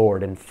fear of the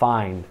Lord and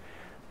find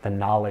the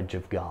knowledge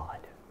of God.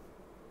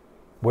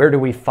 Where do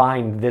we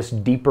find this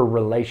deeper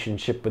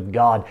relationship with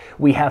God?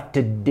 We have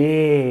to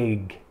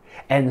dig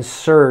and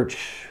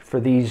search for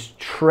these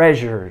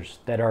treasures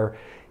that are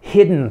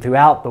hidden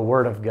throughout the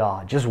Word of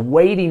God, just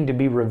waiting to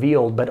be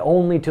revealed, but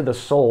only to the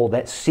soul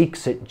that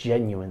seeks it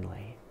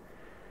genuinely.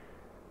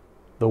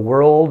 The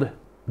world,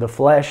 the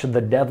flesh,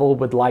 the devil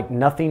would like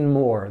nothing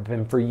more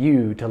than for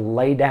you to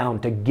lay down,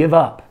 to give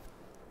up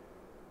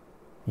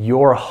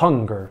your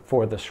hunger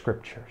for the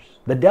Scriptures.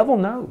 The devil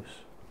knows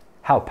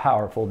how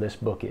powerful this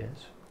book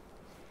is.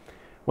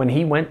 When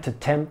he went to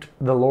tempt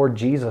the Lord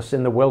Jesus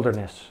in the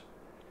wilderness,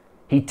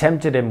 he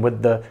tempted him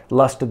with the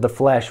lust of the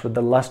flesh, with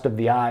the lust of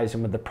the eyes,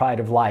 and with the pride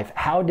of life.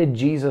 How did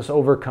Jesus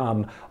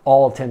overcome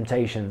all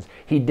temptations?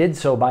 He did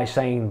so by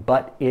saying,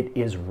 but it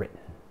is written.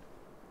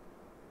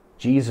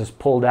 Jesus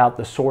pulled out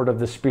the sword of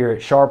the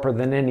Spirit, sharper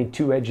than any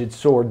two-edged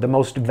sword, the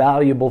most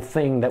valuable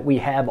thing that we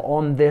have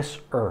on this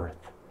earth.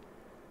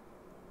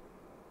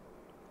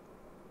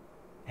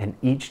 And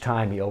each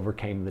time he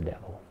overcame the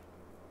devil.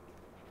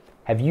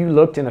 Have you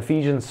looked in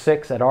Ephesians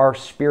 6 at our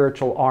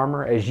spiritual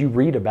armor? As you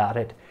read about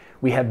it,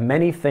 we have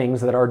many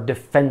things that are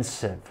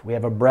defensive. We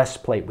have a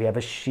breastplate, we have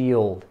a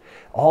shield.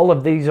 All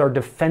of these are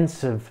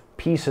defensive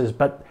pieces,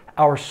 but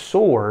our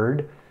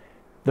sword,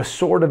 the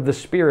sword of the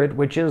Spirit,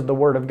 which is the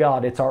Word of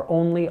God, it's our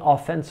only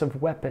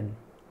offensive weapon.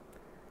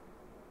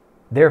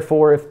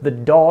 Therefore, if the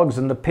dogs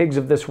and the pigs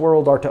of this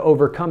world are to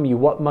overcome you,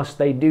 what must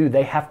they do?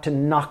 They have to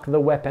knock the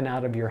weapon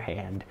out of your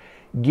hand.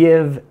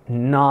 Give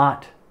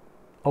not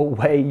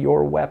away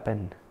your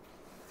weapon.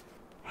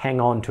 Hang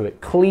on to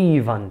it.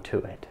 Cleave unto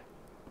it.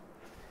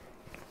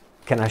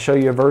 Can I show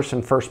you a verse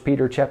in 1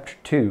 Peter chapter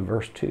 2,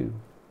 verse 2?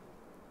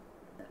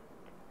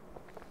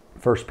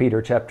 1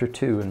 Peter chapter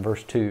 2 and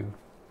verse 2.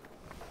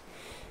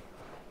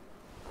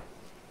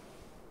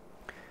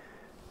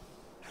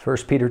 1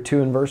 Peter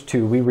 2 and verse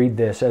 2, we read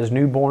this, as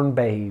newborn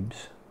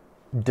babes,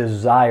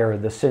 desire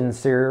the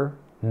sincere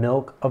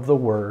milk of the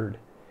Word,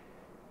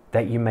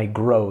 that you may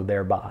grow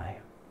thereby.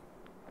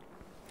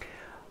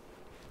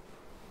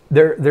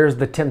 There's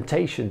the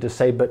temptation to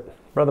say,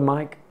 but Brother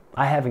Mike,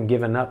 I haven't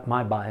given up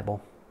my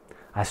Bible.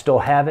 I still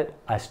have it.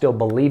 I still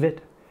believe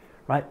it,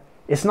 right?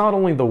 It's not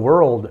only the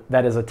world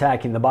that is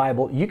attacking the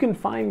Bible. You can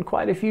find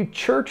quite a few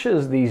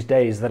churches these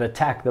days that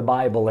attack the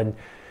Bible and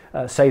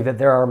say that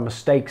there are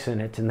mistakes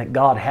in it and that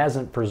God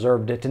hasn't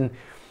preserved it. And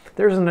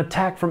there's an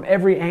attack from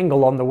every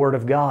angle on the Word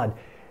of God.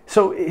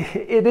 So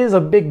it is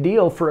a big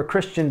deal for a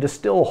Christian to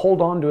still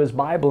hold on to his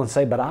Bible and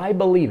say, but I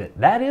believe it.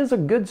 That is a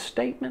good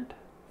statement.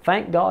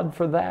 Thank God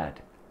for that.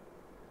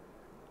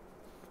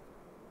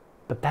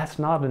 But that's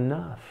not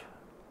enough.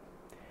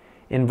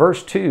 In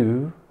verse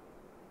 2,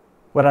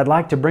 what I'd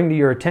like to bring to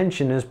your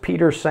attention is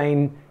Peter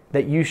saying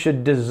that you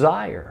should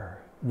desire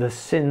the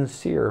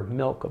sincere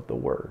milk of the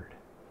Word.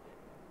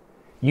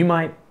 You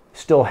might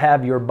still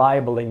have your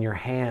Bible in your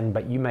hand,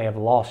 but you may have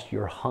lost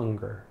your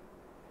hunger.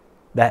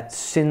 That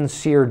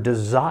sincere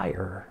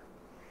desire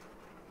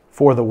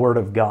for the Word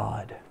of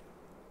God.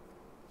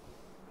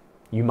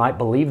 You might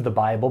believe the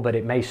Bible, but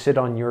it may sit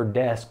on your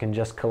desk and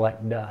just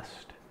collect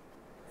dust.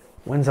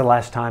 When's the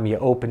last time you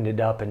opened it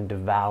up and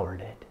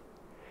devoured it?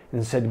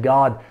 And said,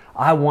 God,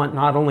 I want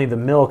not only the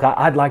milk,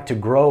 I'd like to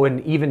grow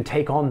and even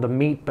take on the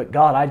meat, but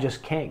God, I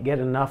just can't get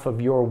enough of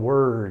your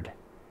Word.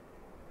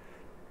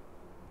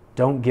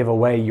 Don't give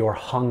away your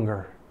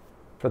hunger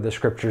for the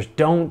Scriptures.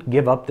 Don't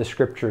give up the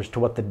Scriptures to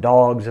what the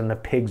dogs and the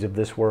pigs of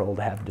this world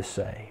have to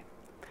say.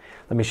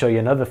 Let me show you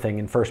another thing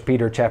in 1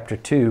 Peter chapter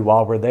 2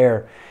 while we're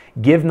there.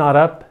 Give not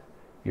up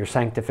your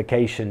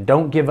sanctification.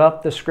 Don't give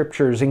up the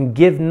Scriptures, and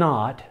give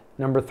not,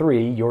 number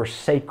 3, your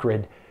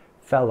sacred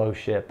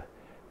fellowship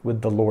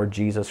with the Lord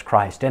Jesus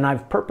Christ. And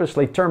I've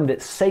purposely termed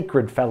it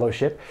sacred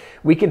fellowship.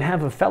 We can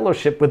have a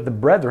fellowship with the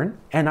brethren,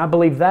 and I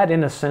believe that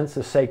in a sense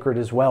is sacred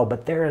as well.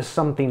 But there is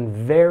something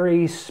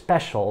very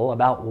special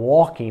about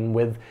walking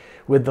with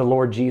the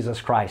Lord Jesus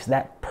Christ.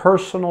 That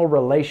personal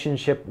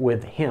relationship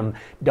with Him.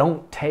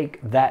 Don't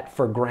take that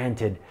for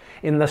granted.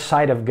 In the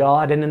sight of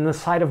God and in the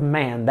sight of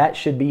man, that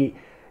should be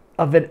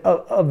of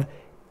an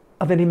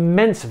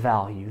immense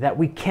value that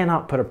we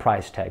cannot put a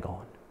price tag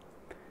on.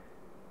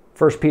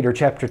 1 Peter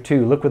chapter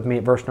 2, look with me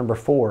at verse number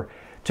 4.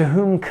 To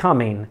whom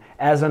coming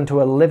as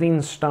unto a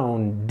living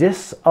stone,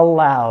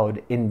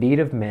 disallowed indeed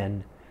of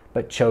men,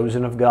 but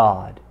chosen of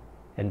God,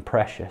 and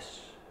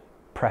precious,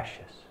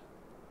 precious.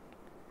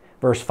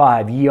 Verse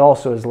 5, ye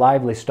also as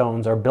lively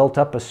stones are built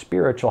up a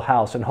spiritual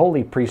house and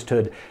holy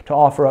priesthood to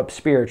offer up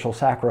spiritual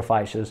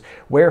sacrifices.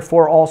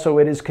 Wherefore also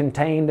it is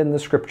contained in the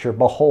Scripture,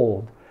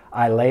 behold,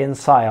 I lay in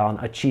Sion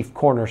a chief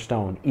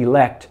cornerstone,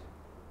 elect,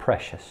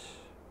 precious.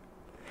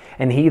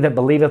 And he that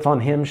believeth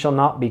on Him shall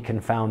not be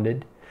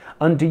confounded.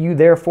 Unto you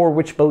therefore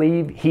which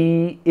believe,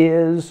 He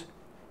is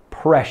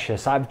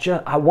precious.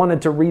 I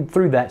wanted to read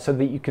through that so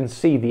that you can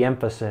see the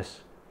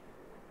emphasis.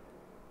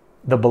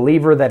 The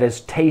believer that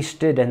has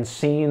tasted and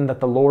seen that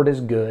the Lord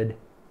is good,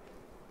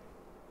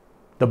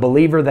 The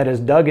believer that has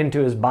dug into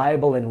his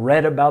Bible and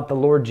read about the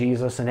Lord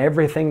Jesus and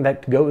everything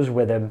that goes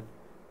with him,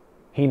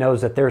 he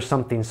knows that there's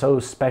something so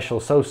special,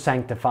 so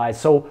sanctified,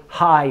 so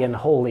high and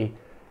holy.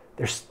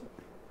 There's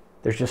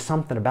just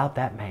something about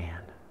that man.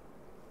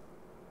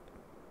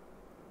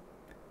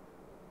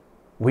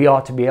 We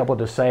ought to be able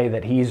to say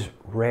that he's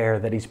rare,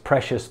 that he's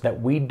precious,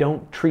 that we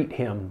don't treat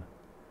him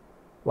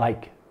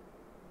like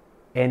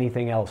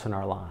anything else in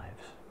our lives.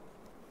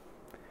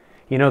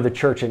 You know, the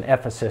church in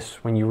Ephesus,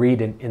 when you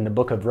read in the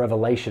book of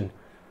Revelation,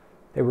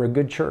 they were a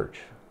good church.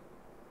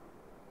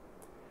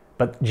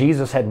 But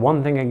Jesus had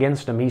one thing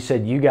against them. He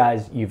said, you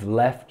guys, you've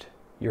left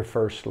your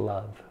first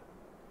love.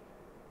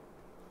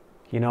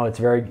 You know, it's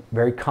very,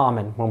 very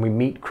common when we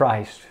meet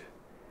Christ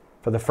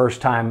for the first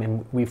time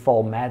and we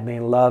fall madly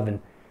in love and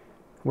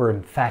we're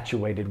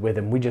infatuated with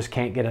Him. We just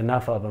can't get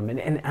enough of Him.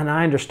 And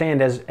I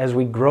understand as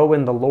we grow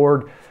in the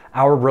Lord,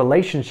 our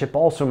relationship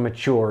also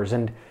matures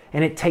and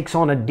it takes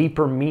on a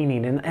deeper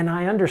meaning. And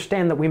I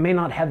understand that we may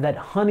not have that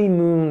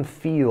honeymoon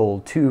feel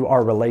to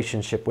our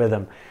relationship with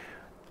Him,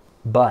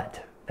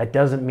 but that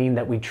doesn't mean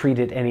that we treat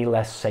it any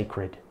less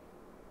sacred.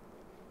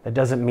 That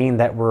doesn't mean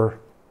that we're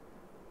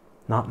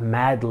not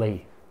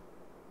madly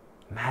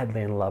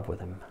in love with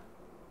Him.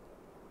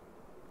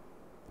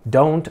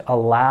 Don't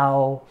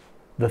allow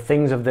the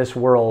things of this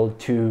world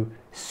to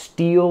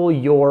steal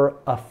your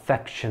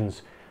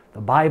affections.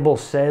 The Bible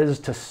says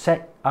to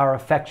set our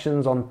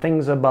affections on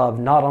things above,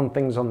 not on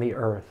things on the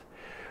earth.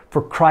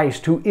 For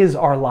Christ, who is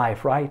our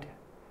life, right?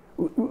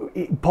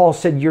 Paul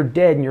said, you're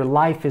dead and your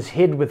life is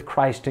hid with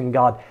Christ in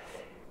God.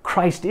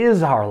 Christ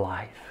is our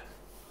life.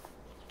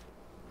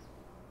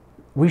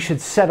 We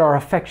should set our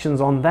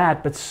affections on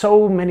that, but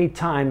so many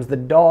times the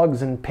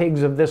dogs and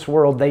pigs of this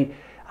world, I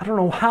don't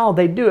know how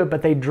they do it,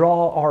 but they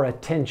draw our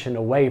attention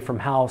away from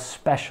how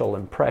special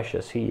and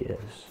precious He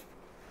is.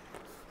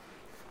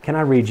 Can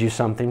I read you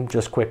something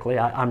just quickly?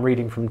 I'm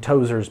reading from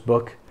Tozer's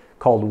book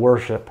called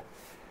Worship.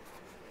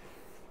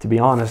 To be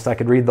honest, I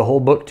could read the whole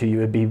book to you.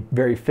 It'd be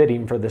very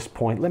fitting for this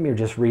point. Let me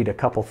just read a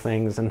couple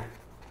things, and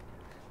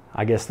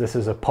I guess this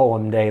is a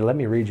poem day. Let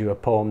me read you a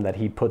poem that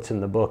he puts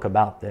in the book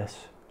about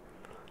this.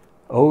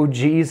 O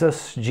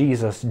Jesus,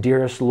 Jesus,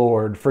 dearest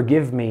Lord,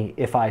 forgive me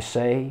if I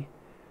say,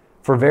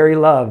 for very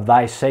love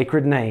Thy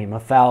sacred name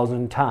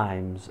 1,000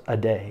 times a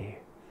day.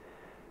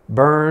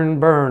 Burn,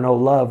 burn, O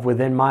love,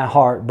 within my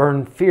heart,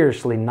 burn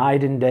fiercely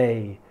night and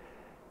day,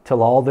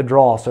 till all the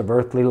dross of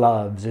earthly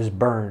loves is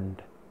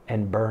burned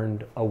and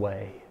burned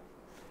away.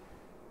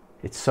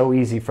 It's so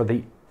easy for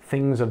the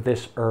things of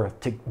this earth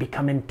to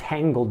become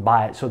entangled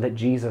by it so that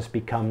Jesus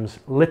becomes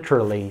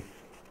literally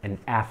an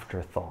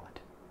afterthought.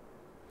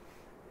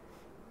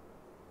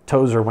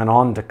 Tozer went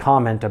on to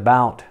comment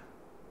about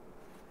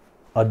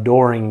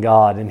adoring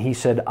God, and he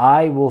said,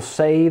 I will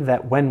say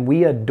that when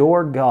we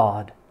adore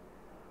God,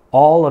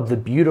 all of the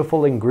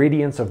beautiful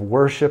ingredients of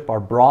worship are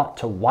brought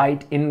to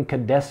white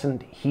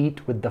incandescent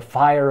heat with the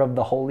fire of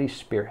the Holy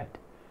Spirit.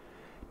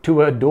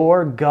 To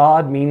adore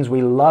God means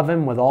we love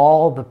Him with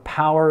all the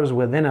powers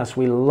within us.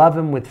 We love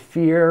Him with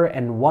fear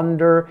and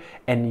wonder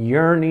and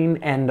yearning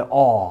and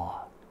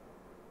awe.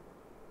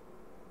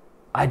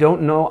 I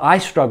don't know, I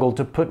struggle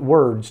to put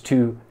words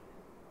to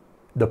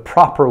the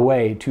proper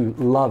way to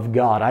love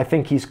God. I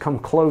think He's come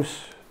close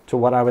to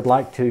what I would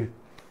like to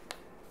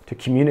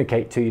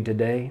communicate to you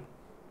today.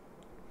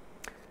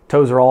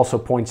 Tozer also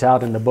points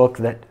out in the book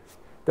that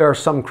there are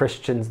some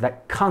Christians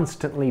that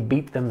constantly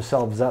beat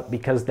themselves up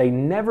because they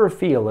never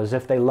feel as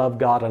if they love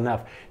God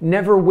enough.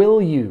 Never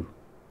will you.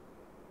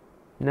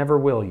 Never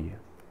will you.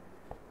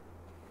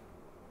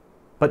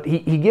 But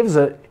he gives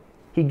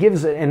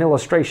an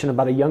illustration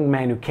about a young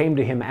man who came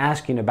to him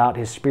asking about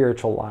his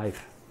spiritual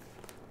life.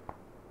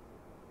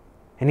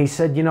 And he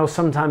said, you know,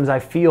 sometimes I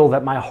feel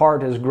that my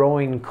heart is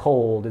growing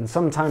cold, and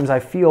sometimes I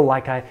feel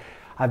like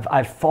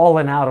I've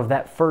fallen out of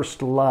that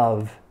first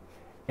love.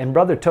 And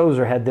Brother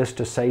Tozer had this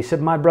to say. He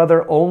said, my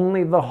brother,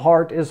 only the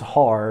heart is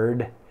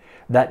hard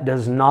that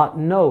does not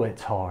know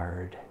it's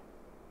hard.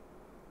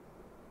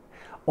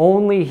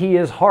 Only he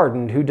is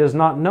hardened who does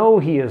not know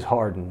he is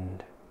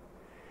hardened.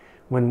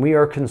 When we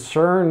are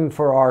concerned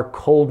for our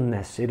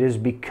coldness, it is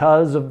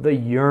because of the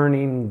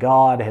yearning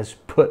God has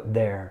put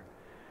there.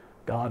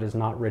 God has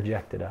not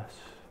rejected us.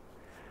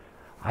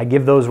 I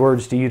give those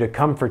words to you to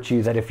comfort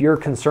you that if you're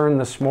concerned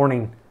this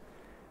morning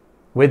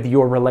with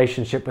your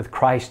relationship with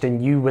Christ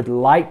and you would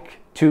like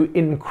to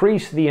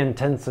increase the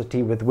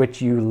intensity with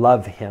which you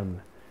love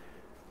Him,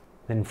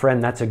 then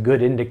friend, that's a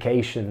good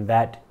indication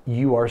that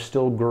you are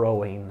still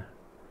growing,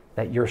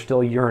 that you're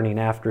still yearning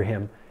after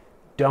Him.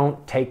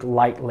 Don't take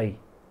lightly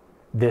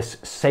this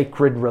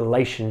sacred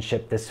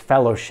relationship, this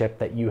fellowship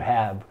that you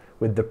have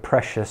with the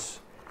precious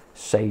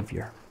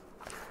Savior.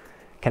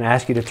 Can I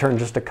ask you to turn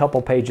just a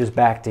couple pages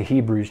back to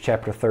Hebrews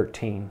chapter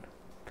 13.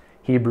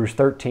 Hebrews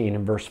 13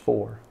 and verse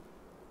 4.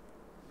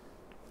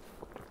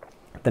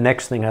 The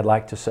next thing I'd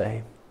like to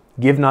say,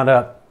 give not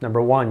up,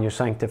 number 1, your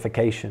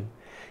sanctification.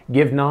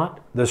 Give not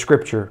the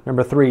Scripture.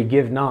 Number 3,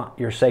 give not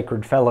your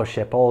sacred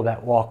fellowship, all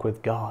that walk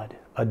with God.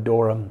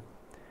 Adore Him.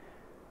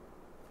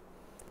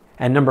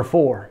 And number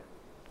 4,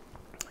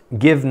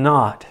 give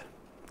not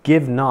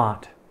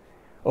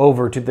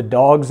over to the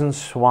dogs and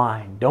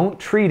swine. Don't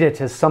treat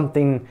it as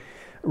something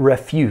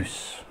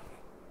refuse,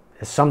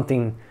 as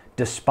something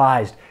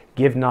despised.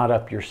 Give not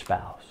up your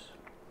spouse.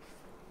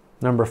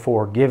 Number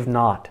 4, give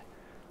not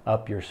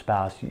up your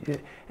spouse.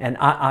 And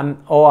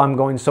I'm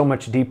going so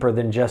much deeper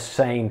than just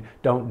saying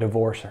don't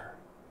divorce her.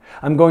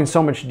 I'm going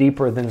so much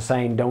deeper than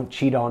saying don't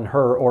cheat on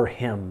her or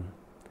him.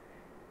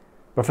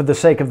 But for the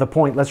sake of the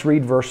point, let's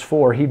read verse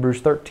 4,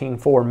 Hebrews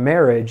 13:4.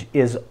 Marriage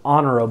is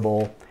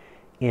honorable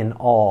in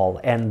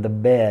all, and the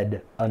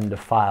bed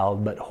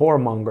undefiled, but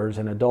whoremongers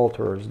and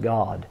adulterers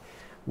God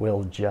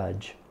will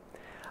judge.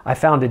 I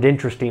found it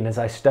interesting as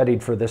I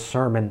studied for this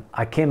sermon.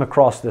 I came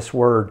across this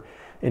word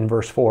in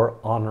verse 4,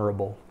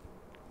 honorable.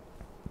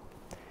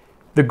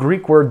 The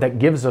Greek word that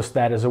gives us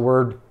that is a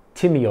word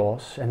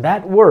timios, and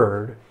that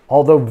word,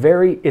 although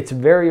it's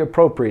very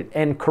appropriate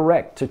and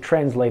correct to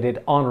translate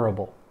it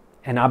honorable,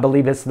 and I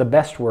believe it's the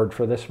best word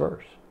for this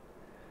verse.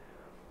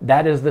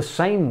 That is the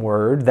same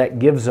word that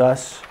gives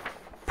us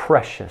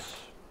precious.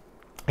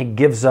 It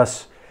gives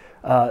us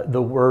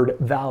the word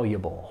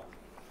valuable.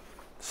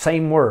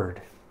 Same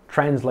word,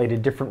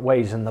 translated different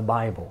ways in the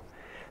Bible.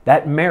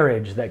 That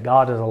marriage that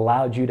God has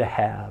allowed you to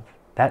have,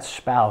 that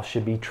spouse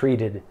should be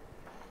treated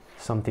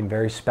something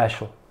very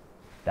special,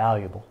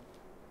 valuable,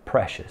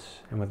 precious,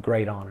 and with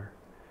great honor.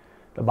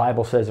 The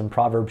Bible says in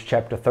Proverbs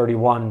chapter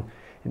 31,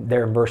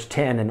 there in verse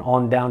 10 and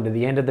on down to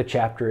the end of the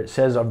chapter, it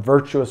says, a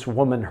virtuous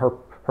woman, her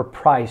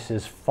price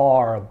is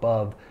far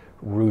above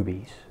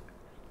rubies.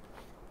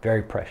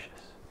 Very precious.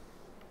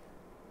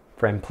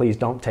 Friend, please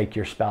don't take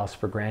your spouse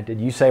for granted.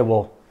 You say,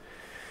 well,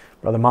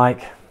 Brother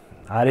Mike,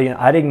 I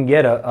didn't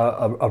get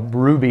a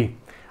ruby.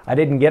 I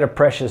didn't get a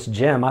precious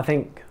gem. I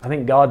think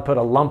God put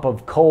a lump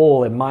of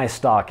coal in my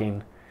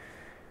stocking.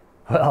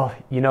 Well,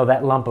 you know,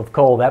 that lump of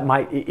coal, that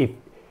might, if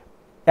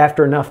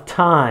after enough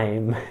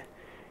time,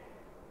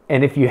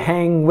 and if you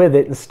hang with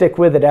it and stick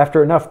with it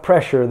after enough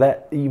pressure,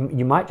 that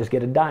you might just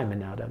get a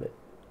diamond out of it.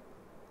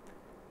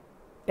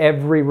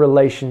 Every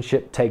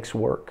relationship takes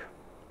work.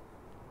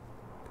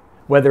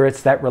 Whether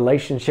it's that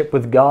relationship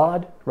with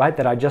God, right,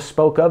 that I just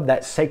spoke of,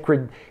 that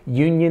sacred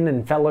union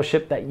and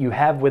fellowship that you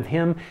have with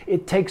Him,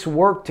 it takes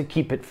work to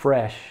keep it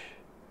fresh.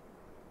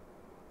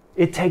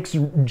 It takes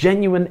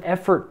genuine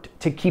effort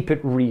to keep it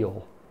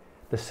real.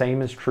 The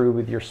same is true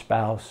with your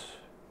spouse.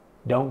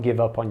 Don't give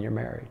up on your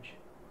marriage.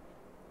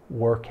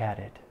 Work at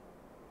it.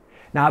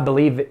 Now, I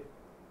believe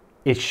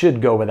it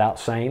should go without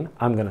saying.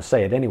 I'm going to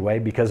say it anyway,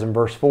 because in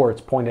verse 4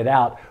 it's pointed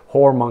out,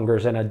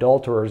 whoremongers and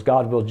adulterers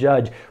God will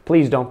judge.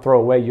 Please don't throw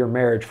away your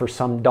marriage for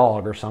some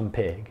dog or some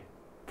pig,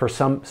 for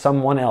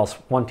someone else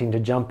wanting to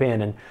jump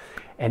in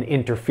and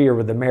interfere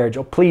with the marriage.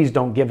 Oh, please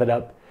don't give it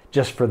up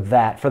just for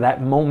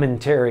that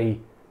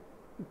momentary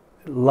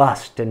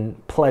lust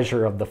and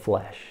pleasure of the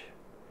flesh.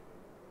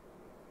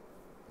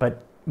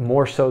 But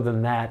more so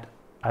than that,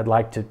 I'd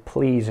like to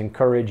please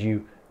encourage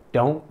you,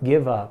 don't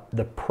give up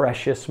the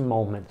precious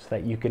moments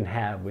that you can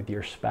have with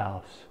your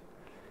spouse.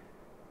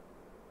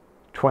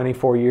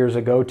 24 years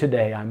ago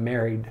today, I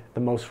married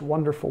the most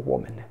wonderful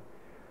woman.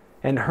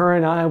 And her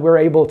and I were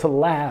able to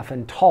laugh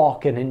and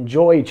talk and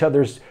enjoy each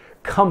other's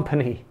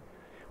company.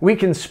 We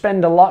can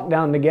spend a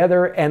lockdown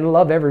together and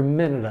love every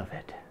minute of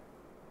it.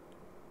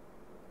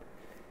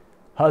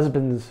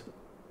 Husbands,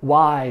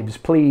 wives,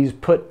 please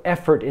put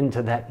effort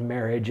into that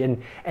marriage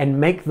and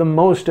make the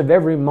most of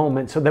every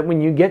moment so that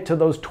when you get to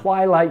those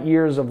twilight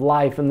years of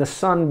life and the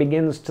sun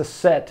begins to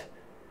set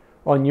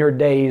on your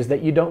days,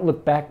 that you don't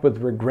look back with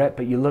regret,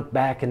 but you look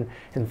back and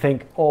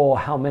think, oh,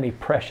 how many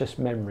precious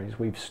memories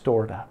we've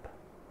stored up.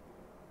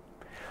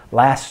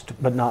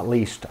 Last but not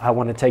least, I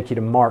want to take you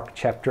to Mark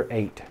chapter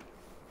 8.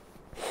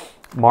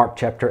 Mark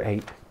chapter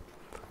 8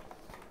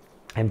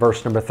 and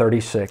verse number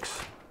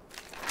 36.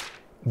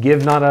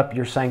 Give not up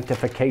your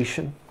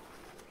sanctification.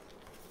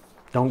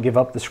 Don't give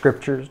up the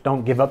scriptures.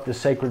 Don't give up the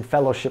sacred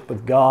fellowship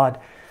with God.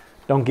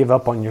 Don't give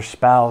up on your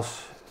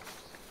spouse.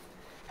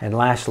 And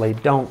lastly,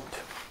 don't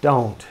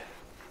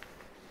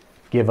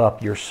give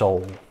up your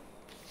soul.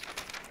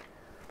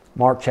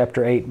 Mark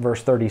chapter 8,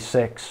 verse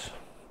 36.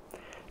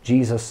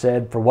 Jesus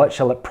said, "For what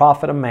shall it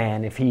profit a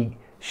man if he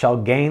shall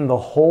gain the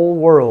whole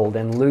world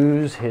and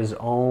lose his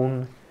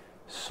own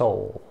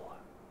soul?"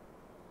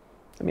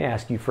 Let me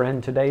ask you,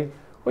 friend, today,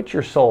 what's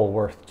your soul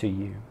worth to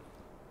you?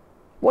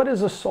 What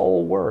is a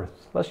soul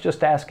worth? Let's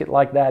just ask it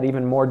like that,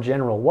 even more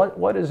general.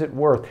 What is it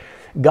worth?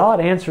 God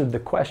answered the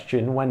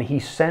question when He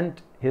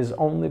sent His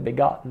only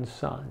begotten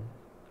Son.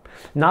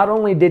 Not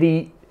only did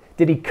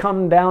He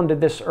come down to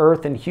this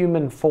earth in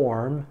human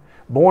form,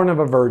 born of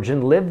a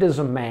virgin, lived as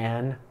a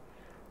man,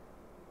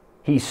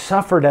 He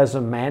suffered as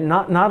a man.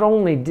 Not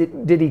only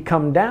did He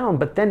come down,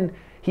 but then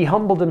He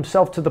humbled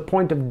Himself to the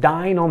point of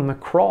dying on the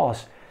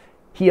cross.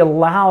 He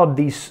allowed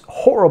these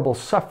horrible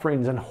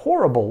sufferings and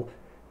horrible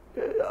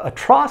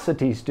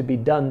atrocities to be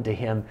done to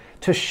Him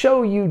to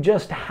show you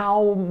just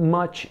how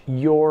much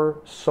your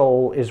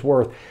soul is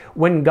worth.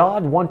 When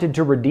God wanted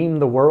to redeem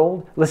the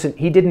world, listen,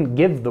 He didn't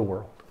give the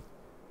world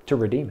to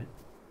redeem it.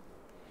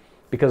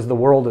 because the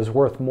world is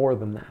worth more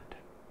than that.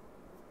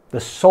 The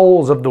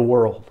souls of the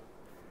world,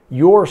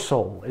 your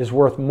soul, is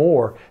worth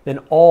more than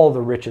all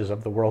the riches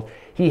of the world.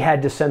 He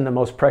had to send the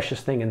most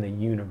precious thing in the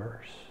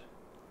universe.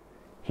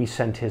 He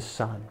sent His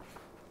Son.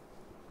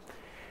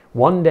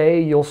 One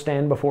day you'll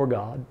stand before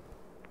God.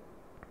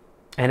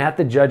 And at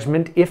the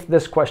judgment, if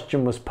this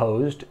question was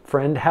posed,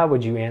 friend, how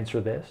would you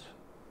answer this?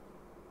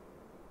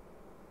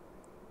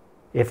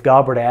 If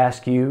God were to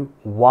ask you,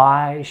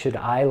 why should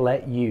I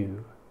let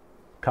you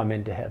come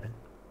into heaven?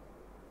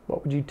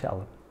 What would you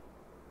tell Him?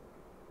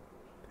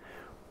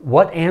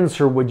 What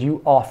answer would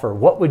you offer?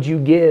 What would you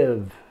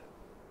give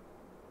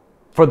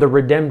for the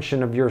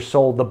redemption of your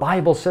soul? The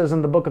Bible says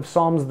in the book of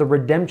Psalms, the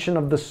redemption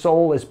of the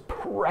soul is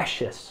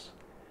precious.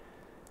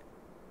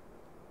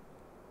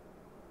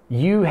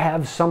 You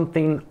have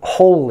something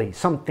holy,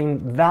 something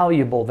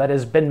valuable that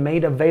has been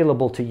made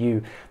available to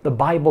you. The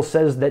Bible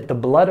says that the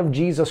blood of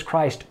Jesus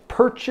Christ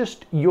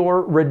purchased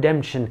your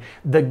redemption.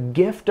 The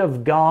gift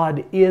of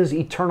God is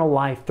eternal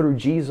life through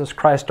Jesus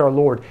Christ our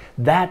Lord.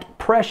 That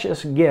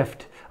precious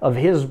gift of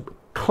His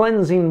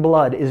cleansing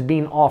blood is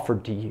being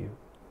offered to you.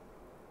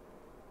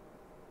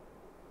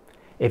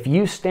 If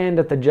you stand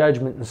at the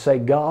judgment and say,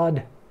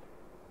 God,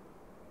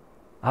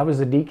 I was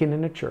a deacon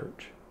in a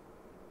church.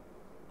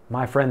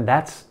 My friend,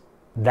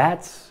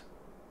 that's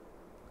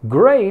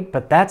great,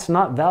 but that's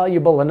not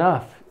valuable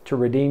enough to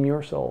redeem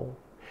your soul.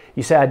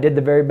 You say, I did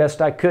the very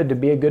best I could to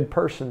be a good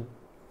person.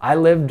 I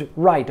lived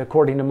right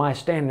according to my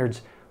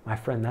standards. My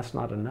friend, that's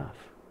not enough.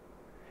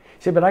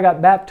 You say, but I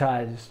got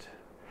baptized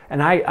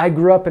and I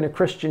grew up in a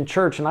Christian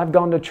church and I've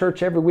gone to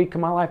church every week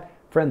of my life.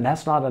 Friend,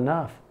 that's not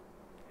enough.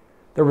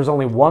 There was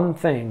only one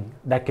thing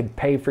that could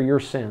pay for your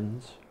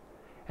sins,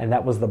 and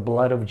that was the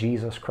blood of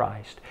Jesus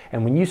Christ.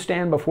 And when you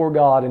stand before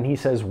God and He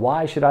says,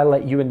 why should I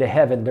let you into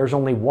heaven? There's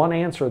only one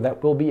answer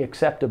that will be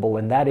acceptable,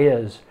 and that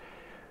is,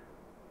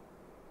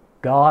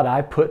 God,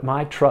 I put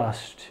my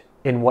trust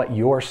in what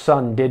your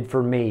Son did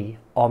for me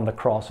on the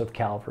cross of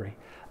Calvary.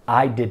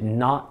 I did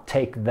not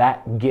take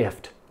that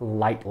gift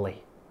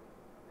lightly.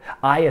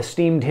 I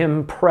esteemed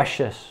Him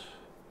precious,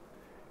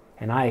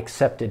 and I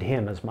accepted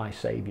Him as my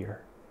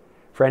Savior.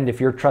 Friend,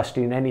 if you're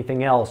trusting in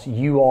anything else,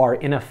 you are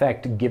in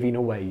effect giving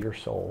away your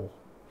soul.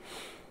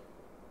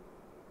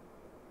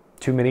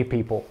 Too many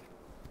people,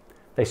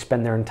 they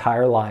spend their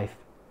entire life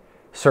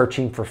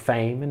searching for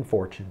fame and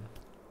fortune.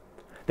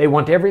 They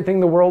want everything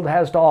the world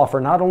has to offer,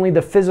 not only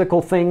the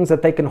physical things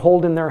that they can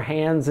hold in their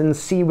hands and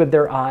see with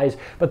their eyes,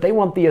 but they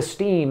want the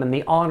esteem and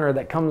the honor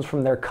that comes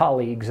from their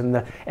colleagues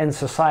and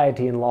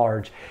society in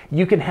large.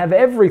 You can have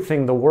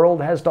everything the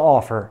world has to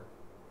offer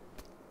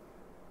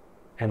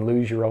and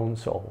lose your own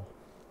soul.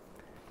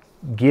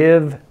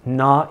 Give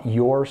not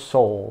your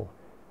soul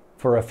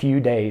for a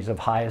few days of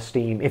high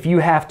esteem. If you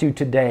have to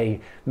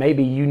today,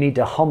 maybe you need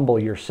to humble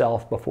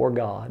yourself before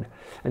God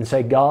and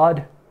say,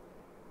 God,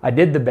 I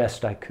did the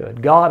best I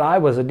could. God, I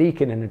was a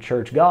deacon in a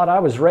church. God, I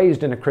was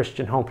raised in a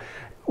Christian home.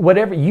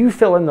 Whatever, you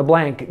fill in the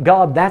blank.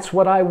 God, that's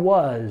what I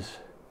was.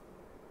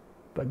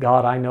 But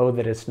God, I know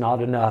that it's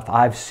not enough.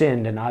 I've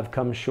sinned and I've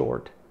come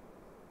short.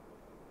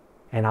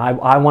 And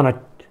I want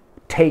to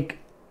take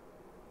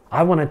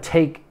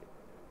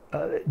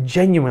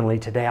genuinely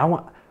today. I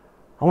want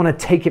to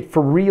take it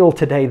for real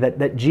today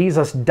that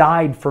Jesus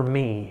died for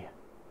me.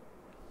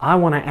 I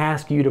want to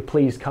ask you to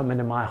please come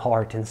into my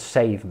heart and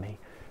save me.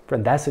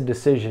 Friend, that's a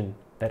decision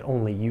that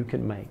only you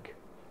can make.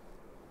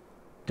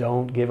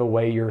 Don't give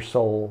away your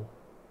soul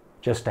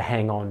just to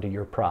hang on to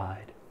your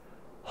pride.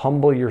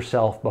 Humble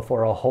yourself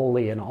before a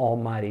holy and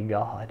almighty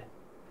God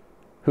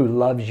who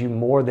loves you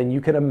more than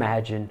you can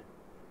imagine,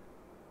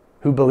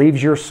 who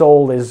believes your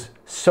soul is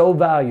so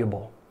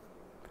valuable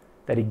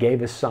that He gave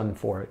His Son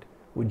for it.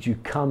 Would you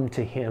come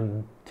to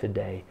Him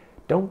today?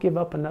 Don't give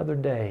up another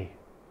day.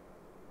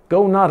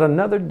 Go not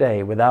another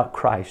day without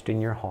Christ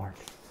in your heart.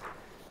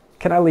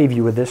 Can I leave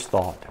you with this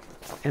thought?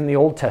 In the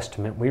Old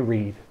Testament, we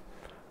read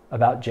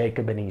about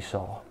Jacob and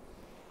Esau.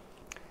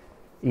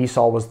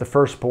 Esau was the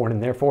firstborn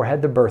and therefore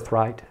had the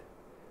birthright.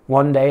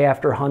 One day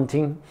after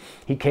hunting,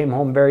 he came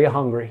home very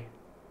hungry.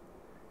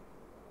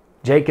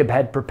 Jacob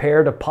had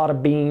prepared a pot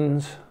of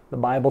beans. The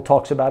Bible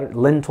talks about it,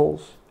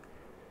 lentils.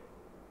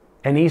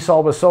 And Esau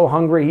was so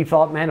hungry, he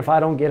thought, man, if I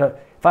don't get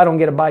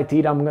a bite to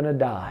eat, I'm going to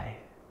die.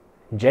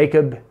 And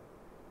Jacob,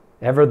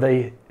 ever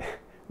the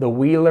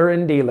wheeler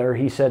and dealer,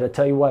 he said, I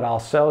tell you what, I'll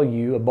sell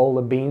you a bowl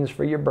of beans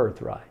for your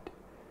birthright.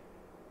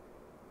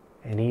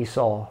 And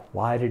Esau,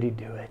 why did he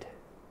do it?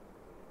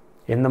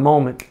 In the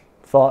moment,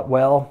 thought,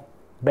 well,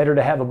 better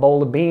to have a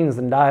bowl of beans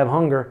than die of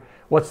hunger.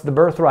 What's the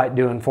birthright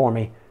doing for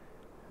me?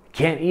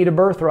 Can't eat a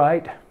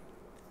birthright.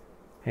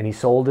 And he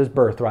sold his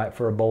birthright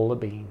for a bowl of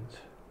beans.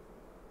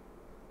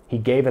 He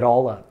gave it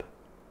all up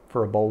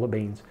for a bowl of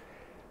beans.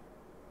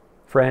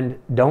 Friend,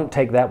 don't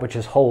take that which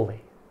is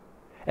holy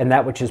and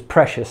that which is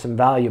precious and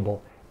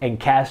valuable and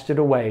cast it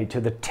away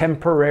to the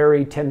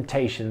temporary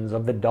temptations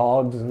of the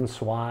dogs and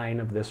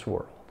swine of this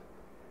world.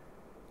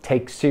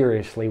 Take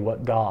seriously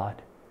what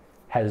God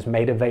has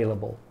made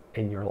available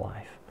in your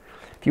life.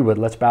 If you would,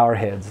 let's bow our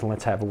heads and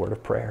let's have a word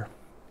of prayer.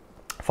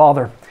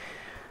 Father,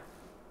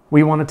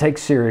 we want to take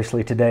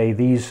seriously today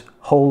these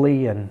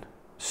holy and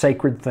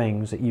sacred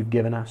things that you've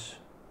given us.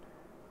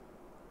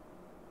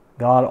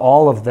 God,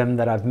 all of them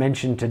that I've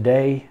mentioned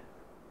today,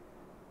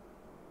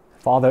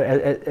 Father,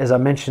 as I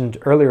mentioned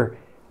earlier,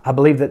 I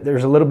believe that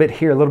there's a little bit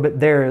here, a little bit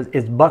there.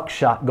 It's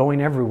buckshot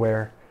going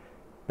everywhere.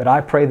 But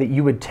I pray that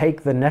you would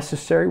take the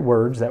necessary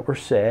words that were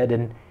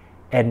said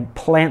and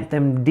plant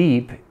them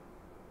deep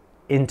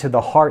into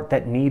the heart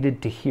that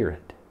needed to hear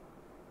it.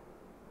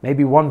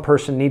 Maybe one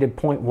person needed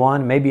point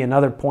 1, maybe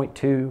another point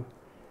 2.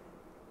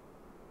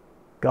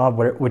 God,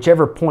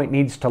 whichever point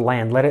needs to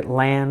land, let it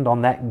land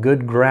on that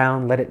good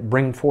ground. Let it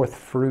bring forth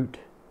fruit.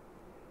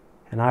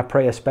 And I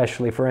pray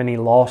especially for any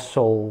lost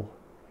soul.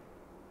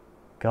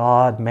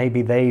 God,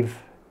 maybe they've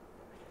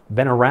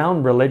been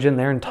around religion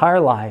their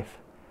entire life,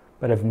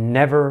 but have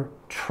never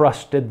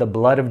trusted the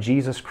blood of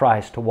Jesus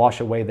Christ to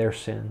wash away their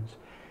sins.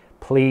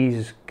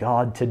 Please,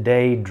 God,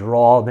 today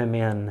draw them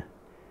in.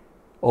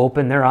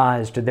 Open their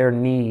eyes to their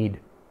need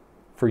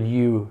for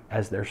you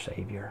as their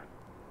Savior.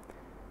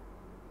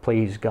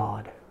 Please,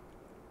 God,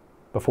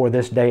 before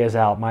this day is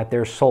out, might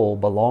their soul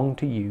belong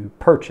to you,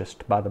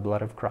 purchased by the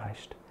blood of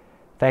Christ.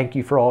 Thank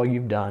you for all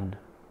you've done.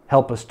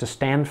 Help us to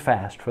stand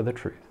fast for the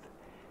truth.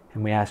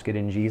 And we ask it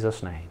in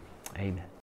Jesus' name. Amen.